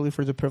pay dearly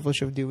for the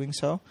privilege of doing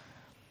so.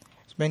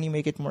 Many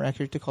make it more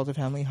accurate to call the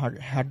family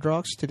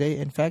Hadrocks today.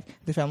 In fact,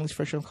 the family's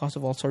frictional cost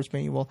of all sorts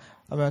may well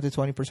amount to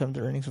 20% of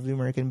the earnings of the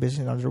American business.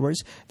 In other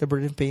words, the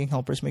burden of paying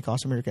helpers may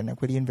cost American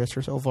equity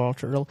investors overall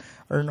to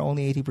earn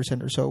only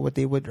 80% or so what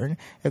they would earn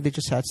if they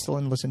just sat still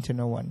and listened to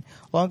no one.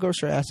 Long ago,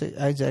 Sir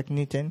Isaac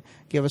Newton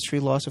gave us 3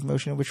 laws of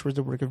motion, which were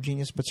the work of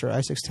genius, but Sir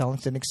Isaac's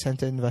talents didn't extend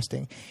to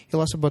investing. He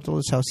lost a bottle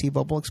of South Sea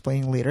bubble,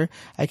 explaining later,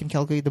 I can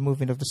calculate the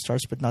movement of the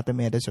stars, but not the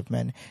madness of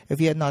men. If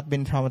he had not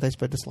been traumatized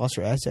by this loss,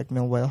 Sir Isaac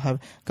may well have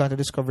gone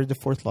to discover the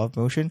fourth law of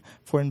motion.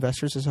 For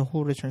investors, as a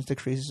whole, returns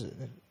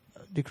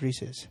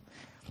decreases.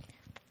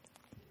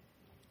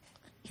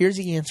 Here's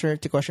the answer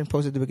to the question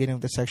posed at the beginning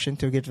of the section.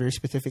 To get very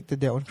specific, the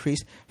Dow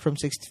increased from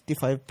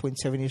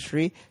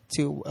 65.73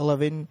 to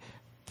 11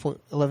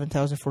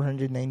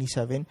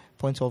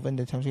 11,497.12 in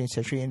the 20th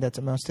century, and that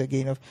amounts to a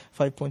gain of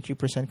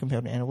 5.3%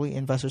 compound annually.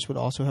 Investors would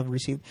also have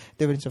received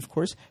dividends, of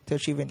course. To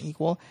achieve an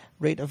equal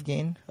rate of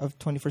gain of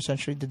 21st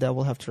century, the debt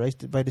will have to rise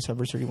by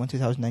December 31,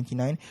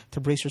 2099. To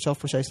brace yourself,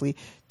 precisely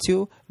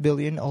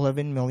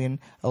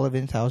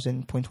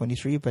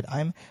 2,011,011,000.23, but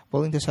I'm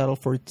willing to settle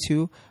for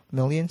 2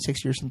 million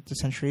 6 years into the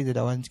century. The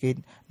Dow ends gate,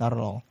 not at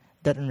all.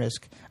 Debt and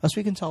risk. As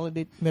we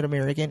consolidate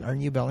Mid-American, our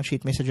new balance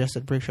sheet may suggest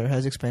that Berkshire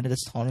has expanded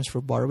its tolerance for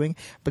borrowing,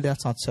 but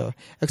that's not so.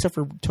 Except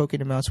for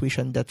token amounts, we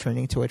shun debt,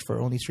 turning to it for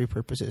only three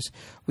purposes.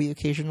 We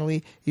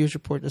occasionally use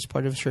report as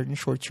part of certain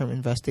short-term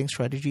investing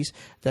strategies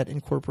that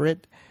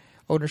incorporate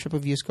ownership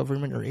of U.S.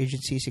 government or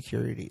agency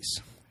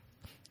securities.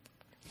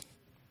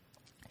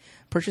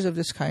 Purchases of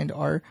this kind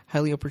are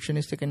highly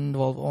opportunistic and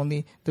involve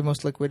only the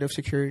most liquid of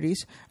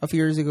securities. A few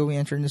years ago, we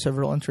entered into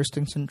several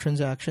interesting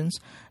transactions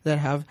that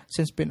have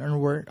since been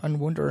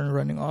unwound or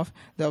running off.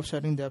 The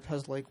upsetting debt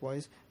has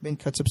likewise been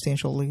cut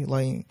substantially,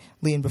 and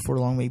before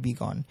long may be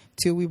gone.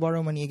 2, we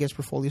borrow money against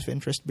portfolios of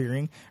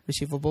interest-bearing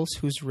receivables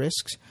whose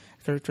risks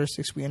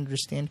characteristics we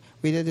understand.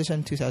 We did this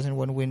in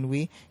 2001 when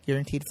we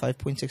guaranteed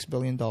 $5.6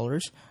 billion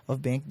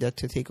of bank debt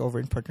to take over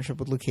in partnership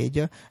with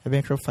Lucadia, a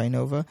banker of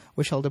Finova,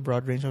 which held a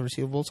broad range of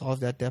receivables. All of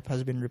that debt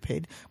has been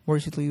repaid. More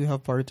recently, we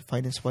have borrowed to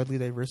finance widely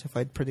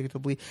diversified,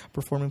 predictably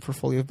performing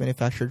portfolio of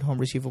manufactured home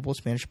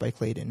receivables managed by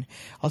Clayton.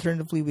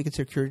 Alternatively, we could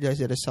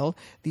securitize it as sell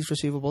these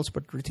receivables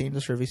but retain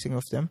the servicing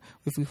of them.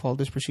 If we follow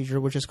this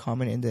procedure, which is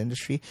common in the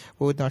industry,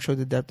 we would not show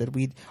the debt that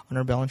we'd on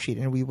our balance sheet,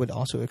 and we would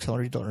also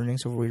accelerate the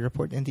earnings of what we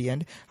report. In the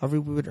end, however,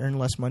 we would earn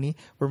less money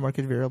were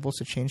market variables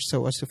to change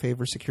so as to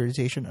favor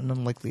securitization, an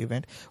unlikely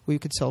event. We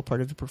could sell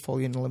part of the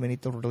portfolio and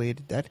eliminate the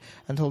related debt.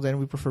 Until then,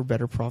 we prefer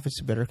better profits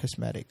to better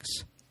cosmetics.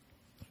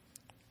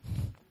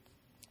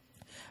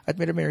 At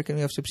Mid-American,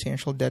 we have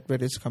substantial debt,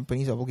 but it's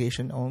company's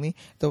obligation only.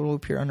 Though it will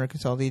appear on our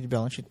consolidated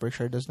balance sheet,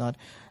 Berkshire does not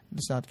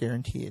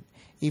guarantee it.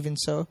 Even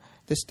so,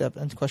 this debt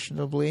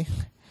unquestionably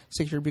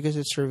secure because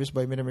it's serviced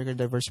by Mid-American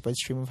diversified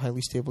stream of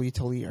highly stable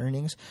utility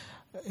earnings.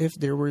 If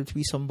there were to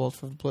be some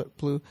bolt of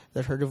blue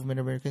that heard of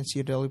Mid-American's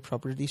utility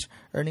properties,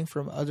 earning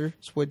from others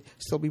would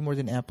still be more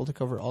than ample to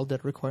cover all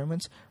debt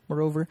requirements.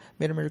 Moreover,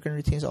 Mid-American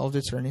retains all of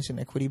its earnings in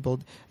equity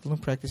building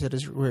practice that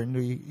is rare in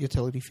the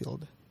utility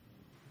field.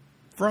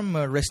 From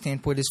a risk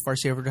standpoint, it's far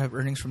safer to have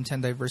earnings from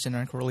 10 diverse and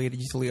uncorrelated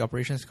utility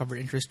operations to cover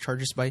interest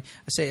charges by,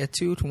 say, a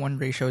 2-to-1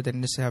 ratio than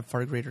it is to have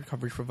far greater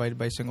coverage provided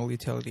by a single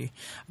utility.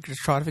 A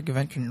catastrophic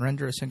event can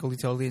render a single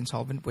utility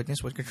insolvent.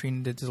 Witness what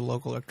Katrina did to the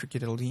local electric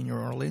utility in New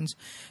Orleans.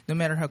 No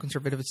matter how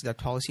conservative its debt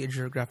policy, a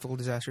geographical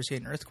disaster, say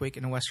an earthquake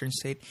in a western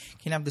state,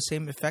 can have the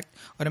same effect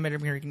on a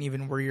Mid-American.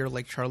 Even warrior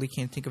like Charlie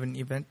can't think of an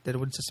event that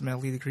would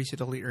systematically decrease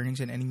utility earnings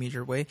in any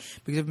major way.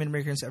 Because of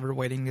Mid-American's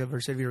ever-widening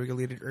diversity of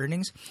regulated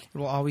earnings, it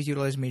will always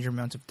utilize major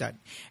amounts of debt.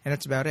 And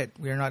that's about it.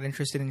 We are not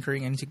interested in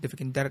incurring any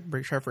significant debt at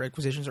Berkshire for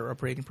acquisitions or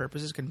operating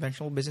purposes.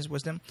 Conventional business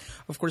wisdom,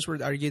 of course,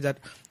 would argue that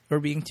we're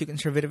being too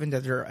conservative and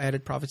that there are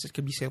added profits that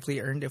could be safely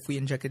earned if we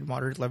injected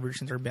moderate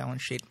leverage into our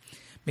balance sheet.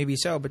 Maybe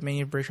so, but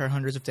many of Berkshire's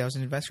hundreds of thousands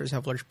of investors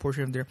have a large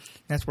portion of their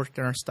net worth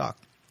in our stock.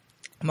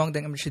 Among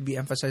them, it should be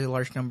emphasized a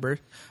large number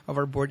of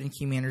our board and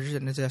key managers,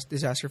 and a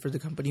disaster for the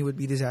company would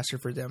be disaster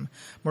for them.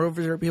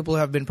 Moreover, there are people who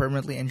have been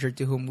permanently injured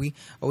to whom we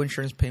owe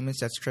insurance payments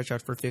that stretch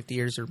out for 50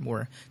 years or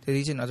more. To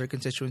these and other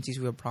constituencies,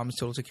 we have promised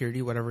total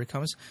security, whatever it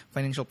comes.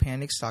 Financial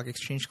panics, stock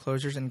exchange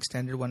closures, an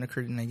extended one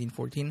occurred in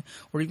 1914,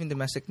 or even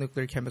domestic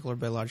nuclear, chemical, or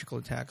biological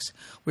attacks.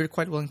 We are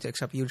quite willing to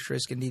accept huge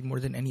risk. Indeed,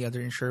 more than any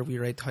other insurer, we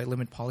write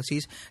high-limit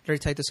policies that are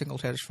tied to single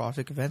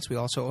catastrophic events. We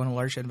also own a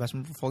large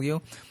investment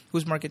portfolio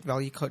whose market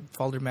value could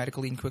fall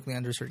dramatically and quickly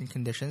under certain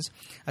conditions,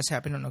 as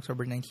happened on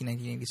October 19,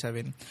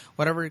 1987.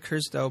 Whatever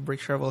occurs, though,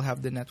 Berkshire will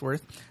have the net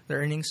worth, the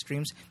earnings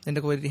streams, and the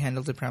ability to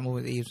handle the primal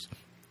with ease.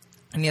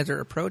 Any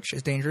other approach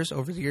is dangerous.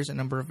 Over the years, a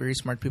number of very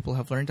smart people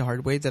have learned the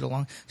hard way that a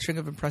long string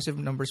of impressive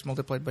numbers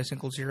multiplied by a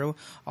single zero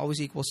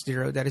always equals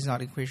zero. That is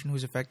not an equation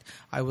whose effect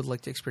I would like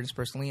to experience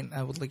personally, and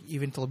I would like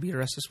even to be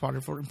arrested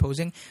for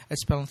imposing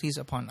its penalties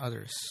upon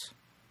others.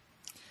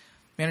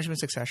 Management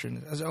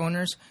succession. As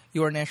owners,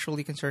 you are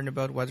naturally concerned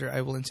about whether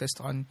I will insist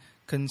on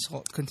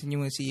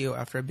continuing as CEO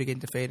after I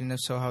begin to fade, and if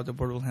so, how the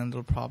board will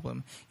handle the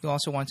problem. You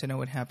also want to know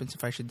what happens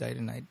if I should die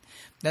tonight.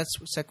 That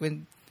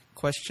second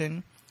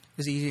question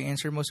is easy to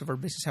answer. Most of our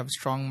business have a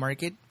strong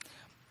market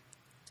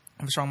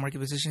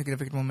position,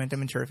 significant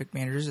momentum, and terrific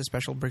managers. A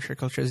special Berkshire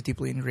culture is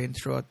deeply ingrained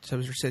throughout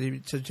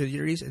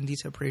subsidiaries, and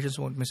these operations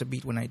won't miss a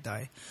beat when I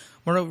die.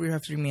 Moreover, we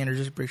have 3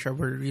 managers at Berkshire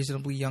who are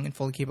reasonably young and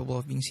fully capable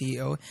of being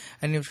CEO,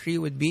 and if 3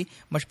 would be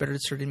much better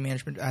at certain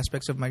management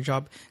aspects of my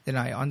job than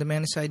I. On the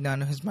man side,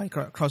 Nano has my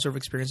crossover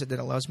experience that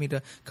allows me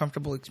to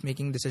comfortable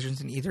making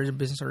decisions in either the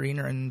business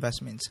arena or in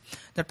investments.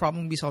 That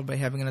problem will be solved by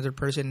having another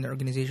person in the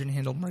organization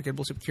handle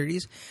marketable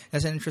securities.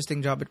 That's an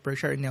interesting job at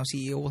Berkshire, and now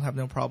CEO will have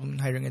no problem in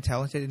hiring a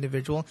talented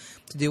individual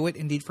to do it.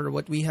 Indeed, for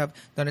what we have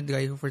done at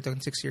Geico for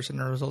 6 years, and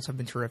our results have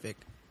been terrific.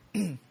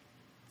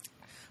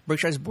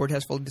 Berkshire's board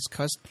has fully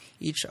discussed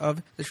each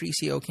of the 3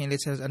 CEO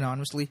candidates has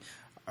anonymously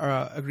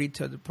agreed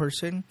to the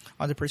person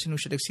who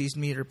should succeed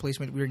me. The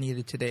replacement we are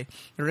needed today.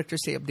 The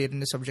directors stay updated on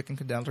the subject and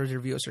conduct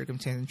review of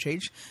circumstance and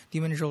change. The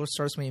individual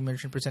stars may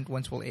emerge and present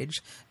once will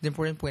age. The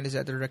important point is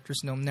that the directors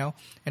know now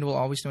and will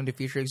always know in the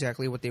future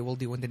exactly what they will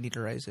do when the need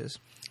arises.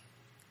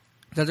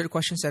 The other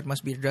questions that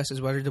must be addressed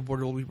is whether the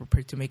board will be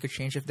prepared to make a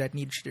change if that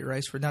need should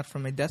arise not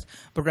from my death,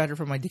 but rather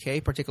from my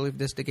decay, particularly if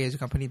this decay is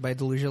accompanied by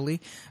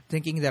delusionally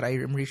thinking that I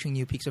am reaching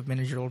new peaks of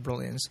managerial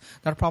brilliance.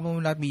 That problem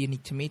will not be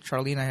unique to me.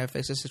 Charlie and I have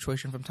faced this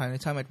situation from time to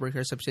time at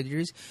Berkshire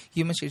subsidiaries.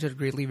 Humans change at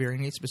greatly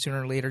varying rates, but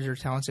sooner or later their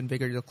talents and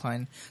vigor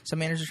decline. Some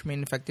managers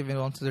remain effective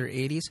well into their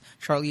 80s.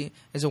 Charlie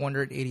is a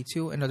wonder at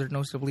 82, and others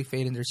noticeably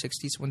fade in their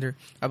 60s when their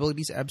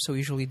abilities ebb so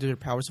usually due to their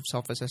powers of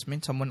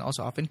self-assessment. Someone else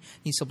often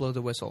needs to blow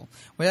the whistle.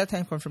 When that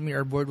time comes from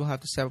me, our board will have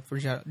to step up for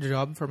the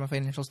job from a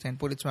financial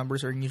standpoint. Its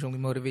members are usually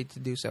motivated to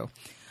do so.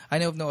 I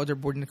know of no other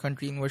board in the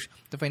country in which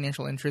the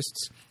financial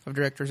interests of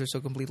directors are so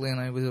completely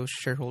aligned with those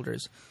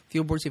shareholders.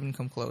 Few boards even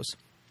come close.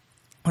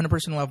 On a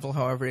personal level,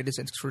 however, it is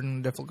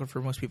extraordinarily difficult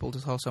for most people to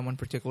tell someone,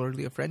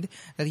 particularly a friend,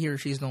 that he or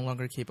she is no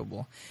longer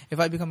capable. If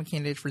I become a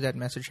candidate for that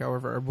message,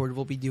 however, our board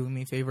will be doing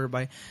me a favor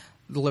by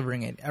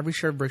delivering it. Every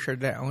share of Berkshire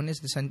that I own is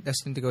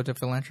destined to go to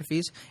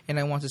philanthropies, and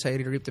I want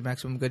society to reap the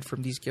maximum good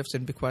from these gifts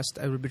and bequests.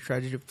 I would be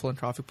tragic if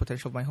philanthropic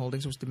potential of my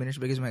holdings was diminished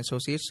because my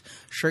associates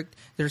shirked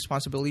the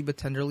responsibility, but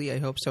tenderly, I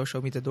hope so.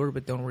 Show me the door,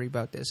 but don't worry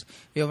about this.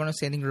 We have an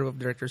outstanding group of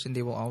directors, and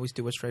they will always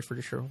do what's right for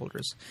the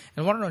shareholders.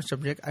 And one other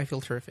subject, I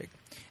feel terrific.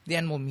 The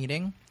annual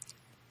meeting.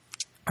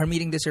 Our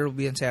meeting this year will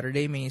be on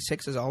Saturday, May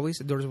 6th. As always,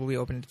 the doors will be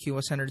open at the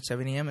QS Center at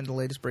 7 a.m. and the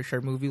latest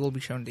Berkshire movie will be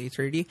shown at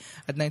 8:30.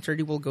 At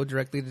 9:30, we'll go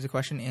directly to the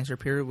question and answer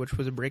period, which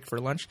was a break for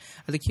lunch.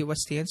 At the QS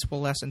stands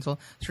will last until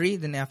 3.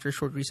 Then after a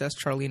short recess,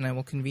 Charlie and I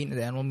will convene at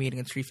the annual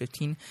meeting at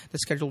 3:15. The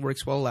schedule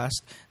works well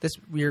last this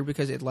year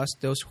because it lets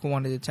those who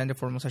wanted to attend a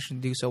formal session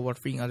do so while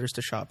freeing others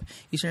to shop.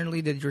 You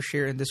certainly did your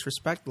share in this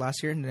respect.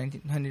 Last year, in the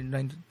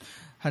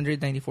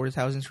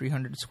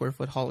 194,300 square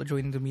foot hall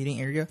adjoining the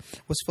meeting area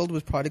was filled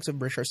with products of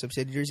Berkshire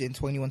subsidiaries, and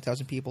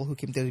 21,000 people who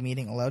came to the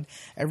meeting allowed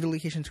every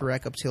location to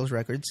rack up sales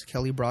records.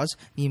 Kelly Bras,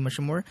 Neem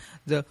Mashimur,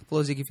 the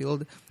Pelosicky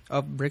Field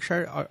of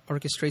Berkshire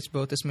orchestrates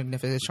both this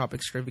magnificent shop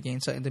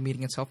extravaganza and the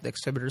meeting itself. The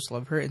exhibitors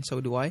love her, and so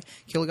do I.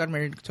 Kelly got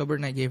married in October,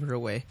 and I gave her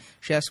away.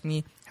 She asked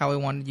me how I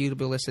wanted you to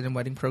be listed in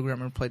wedding program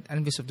and replied,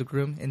 envious of the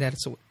groom, and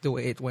that's the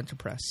way it went to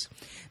press.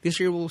 This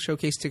year we'll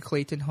showcase to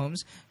Clayton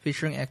Homes,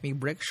 featuring Acme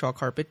Brick, Shaw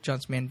Carpet,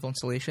 John's Manville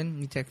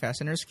Installation, Nitec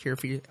Fasteners,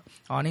 Carefree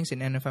Awnings,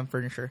 and NFM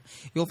Furniture.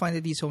 You'll find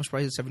that these homes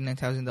priced at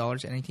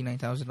 $79,000 and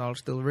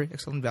 $89,000 delivery,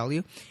 excellent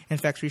value. In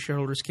fact, three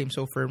shareholders came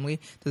so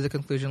firmly to the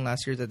conclusion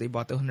last year that they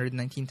bought the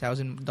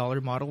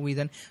 $119,000 model. We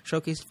then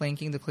showcased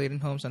flanking the Clayton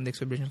Homes on the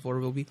exhibition floor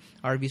will be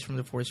RVs from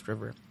the Forest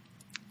River.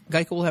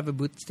 Geico will have a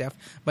booth staffed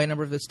by a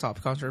number of its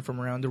top counselors from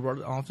around the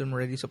world. All of them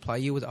ready to supply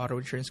you with auto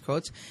insurance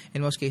quotes.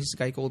 In most cases,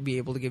 Geico will be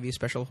able to give you a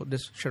special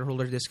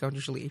shareholder discount,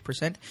 usually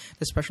 8%.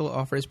 The special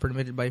offer is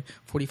permitted by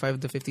 45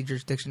 of the 50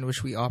 jurisdictions in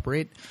which we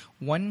operate.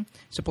 One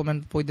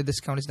supplemental point, the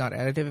discount is not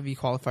additive if you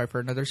qualify for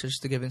another, such as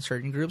to give in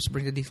certain groups.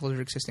 Bring the details of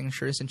your existing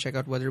insurance and check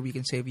out whether we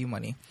can save you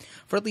money.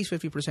 For at least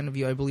 50% of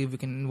you, I believe we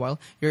can. While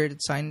you're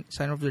at sign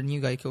over the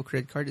new Geico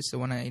credit card, it's the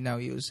one I now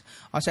use.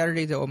 On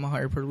Saturday at the Omaha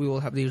Airport, we will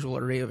have the usual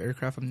array of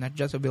aircraft from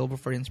NetJets available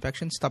for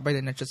inspection. Stop by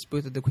the NetJets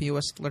booth at the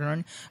QS to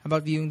learn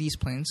about viewing these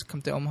planes. Come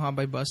to Omaha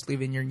by bus,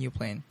 leave in your new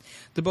plane.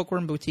 The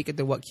Bookworm Boutique at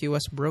the What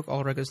QS broke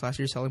all records last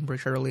year, selling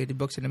Berkshire-related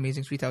books, an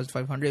amazing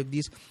 3,500 of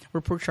these were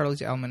Poor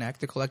Charlie's Almanac,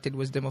 the collected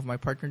wisdom of my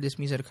partner. This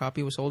means that a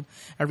copy was sold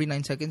every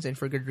 9 seconds, and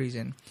for good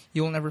reason.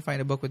 You will never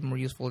find a book with more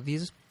useful of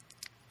these.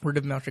 Word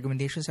of mouth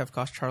recommendations have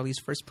caused Charlie's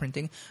first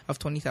printing of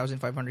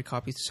 20,500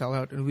 copies to sell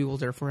out, and we will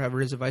therefore have a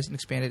revised and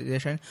expanded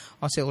edition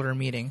on sale at our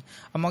meeting.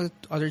 Among the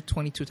other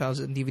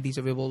 22,000 DVDs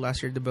available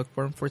last year, the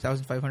Bookworm,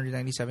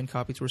 4,597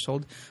 copies were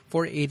sold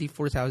for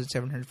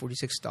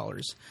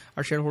 $84,746.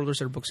 Our shareholders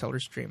are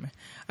booksellers' dream.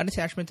 An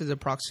attachment to the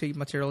proxy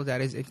material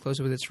that is enclosed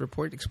with this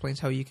report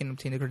explains how you can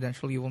obtain the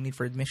credential you will need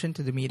for admission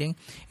to the meeting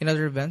and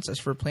other events. As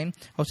for plane,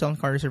 hotel,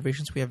 and car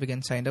reservations, we have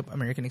again signed up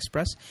American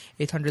Express,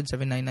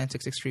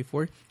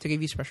 800-799-6634, to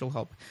give you special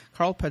help.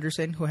 Carl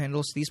Pedersen, who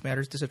handles these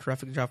matters, does a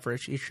terrific job for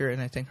each year, and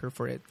I thank her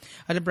for it.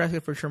 At Nebraska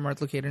Furniture Mart,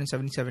 located in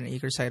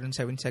 77-acre site on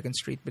 72nd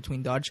Street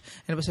between Dodge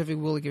and Pacific,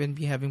 will even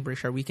be having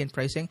Berkshire weekend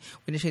pricing.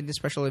 We initiated this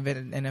special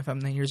event at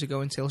NFM 9 years ago,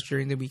 and sales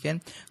during the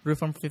weekend grew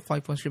from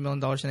 $5.3 million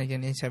in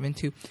 1997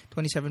 to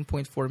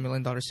 $27.4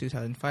 million in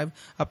 2005,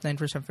 up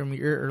 9% from a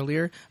year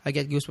earlier. I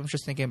get goosebumps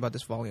just thinking about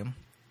this volume.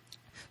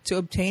 To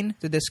obtain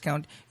the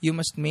discount, you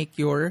must make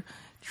your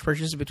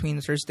purchases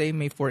between Thursday,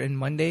 May 4 and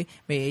Monday,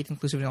 May 8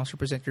 inclusive, and also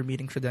present your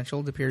meeting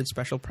credential. The period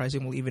special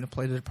pricing will even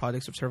apply to the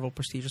products of several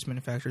prestigious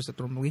manufacturers that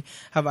normally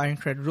have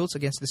ironclad rules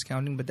against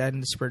discounting, but that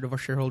in the spirit of our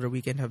shareholder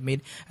weekend have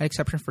made an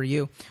exception for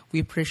you. We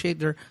appreciate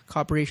their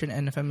cooperation.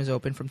 NFM is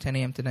open from 10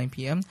 a.m. to 9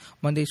 p.m.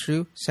 Monday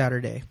through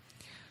Saturday.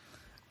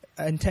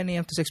 and 10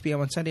 a.m. to 6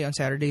 p.m. on Sunday. On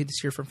Saturday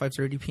this year from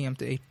 5:30 p.m.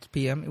 to 8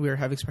 p.m. we are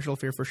having special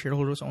fare for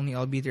shareholders only.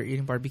 I'll be there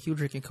eating barbecue,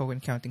 drinking Coke,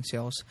 and counting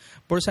sales.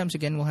 Board times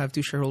again will have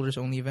 2 shareholders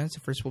only events.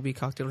 The first will be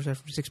cocktail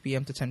reception from 6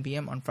 p.m. to 10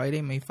 p.m. on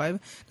Friday, May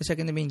 5. The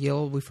second, the main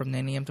gala, will be from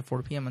 9 a.m. to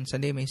 4 p.m. on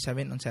Sunday, May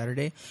 7. On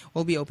Saturday,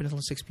 will be open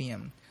until 6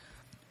 p.m.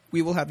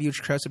 We will have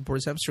huge crowds at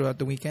board times throughout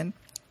the weekend.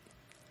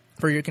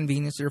 For your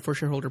convenience, therefore,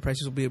 shareholder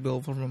prices will be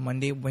available from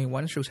Monday, May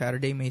 1 through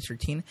Saturday, May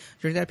 13.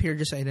 During that period,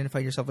 just identify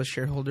yourself as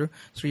shareholder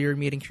through your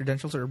meeting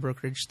credentials or a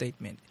brokerage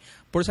statement.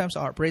 Board Times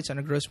operates on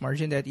a gross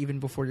margin that even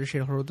before the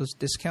shareholders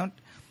discount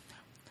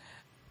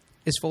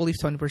is fully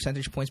 20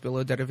 percentage points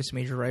below that of its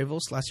major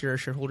rivals. Last year, our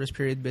shareholders'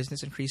 period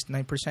business increased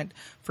 9%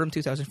 from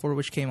 2004,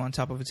 which came on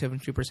top of a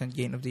 73%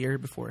 gain of the year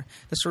before.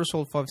 The store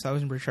sold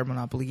 5,000 Berkshire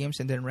Monopoly games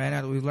and then ran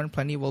out. We've learned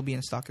plenty will be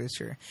in stock this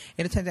year.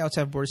 In attendance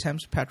outside Board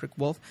Times, Patrick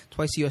Wolf,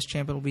 twice U.S.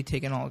 champion, will be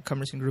taking all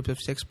comers in groups of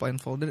 6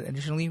 blindfolded.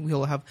 Additionally, we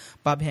will have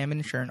Bob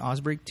Hammond and Sharon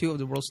Osberg, 2 of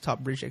the world's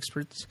top bridge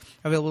experts,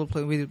 available to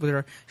play with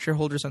our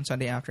shareholders on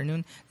Sunday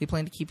afternoon. They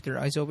plan to keep their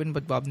eyes open,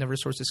 but Bob never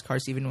sources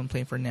cards even when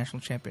playing for a national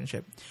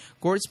championship.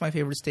 Gord's, my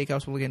favorite steakhouse,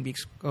 will again be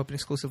open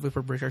exclusively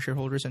for Berkshire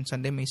shareholders on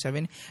Sunday, May 7,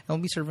 and will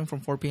be serving from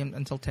 4 p.m.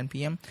 until 10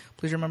 p.m.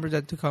 Please remember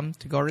that to come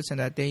to Gord's on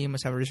that day, you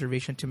must have a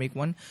reservation to make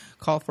one.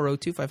 Call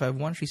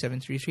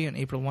 402-551-3733 on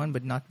April 1,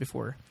 but not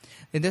before.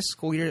 In this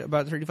school year,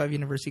 about 35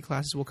 university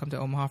classes will come to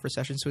Omaha for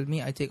sessions with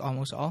me. I take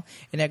almost all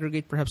and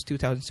aggregate perhaps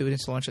 2,000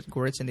 students to lunch at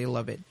Gord's, and they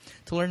love it.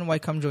 To learn why,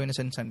 come join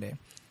us on Sunday.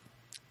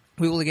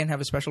 We will again have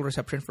a special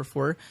reception for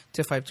 4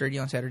 to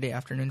 5:30 on Saturday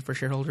afternoon for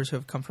shareholders who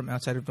have come from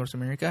outside of North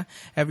America.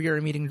 Every year,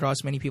 our meeting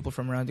draws many people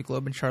from around the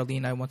globe, and Charlie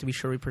and I want to be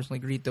sure we personally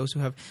greet those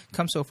who have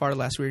come so far.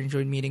 Last year, we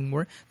enjoyed meeting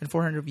more than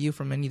 400 of you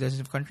from many dozens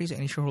of countries.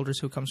 Any shareholders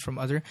who comes from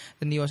other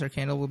than the U.S. or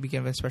Canada will be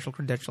given a special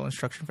credential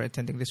instruction for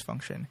attending this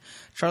function.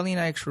 Charlie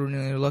and I are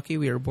extraordinarily lucky.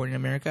 We were born in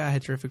America. I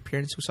had terrific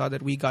parents who saw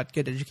that we got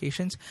good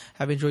educations,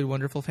 have enjoyed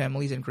wonderful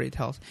families and great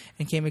health,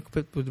 and came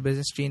equipped with a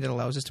business gene that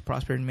allows us to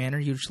prosper in a manner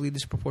hugely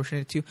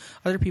disproportionate to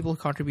other people who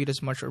contribute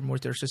as much or more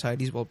to our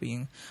society's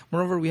well-being.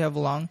 Moreover, we have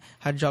long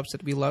had jobs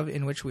that we love,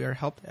 in which we are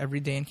helped every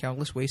day in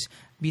countless ways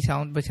by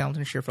talented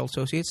and cheerful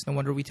associates. No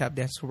wonder we tap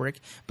dance to work,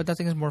 but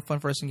nothing is more fun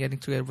for us than getting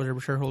together with our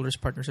shareholders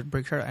partners at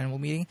Berkshire annual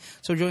meeting.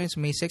 So join us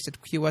May 6th at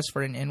QS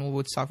for an annual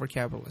Woodstock for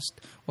Capitalists.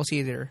 We'll see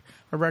you there.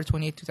 February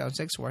 28,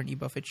 2006, Warren E.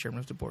 Buffett, Chairman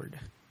of the Board.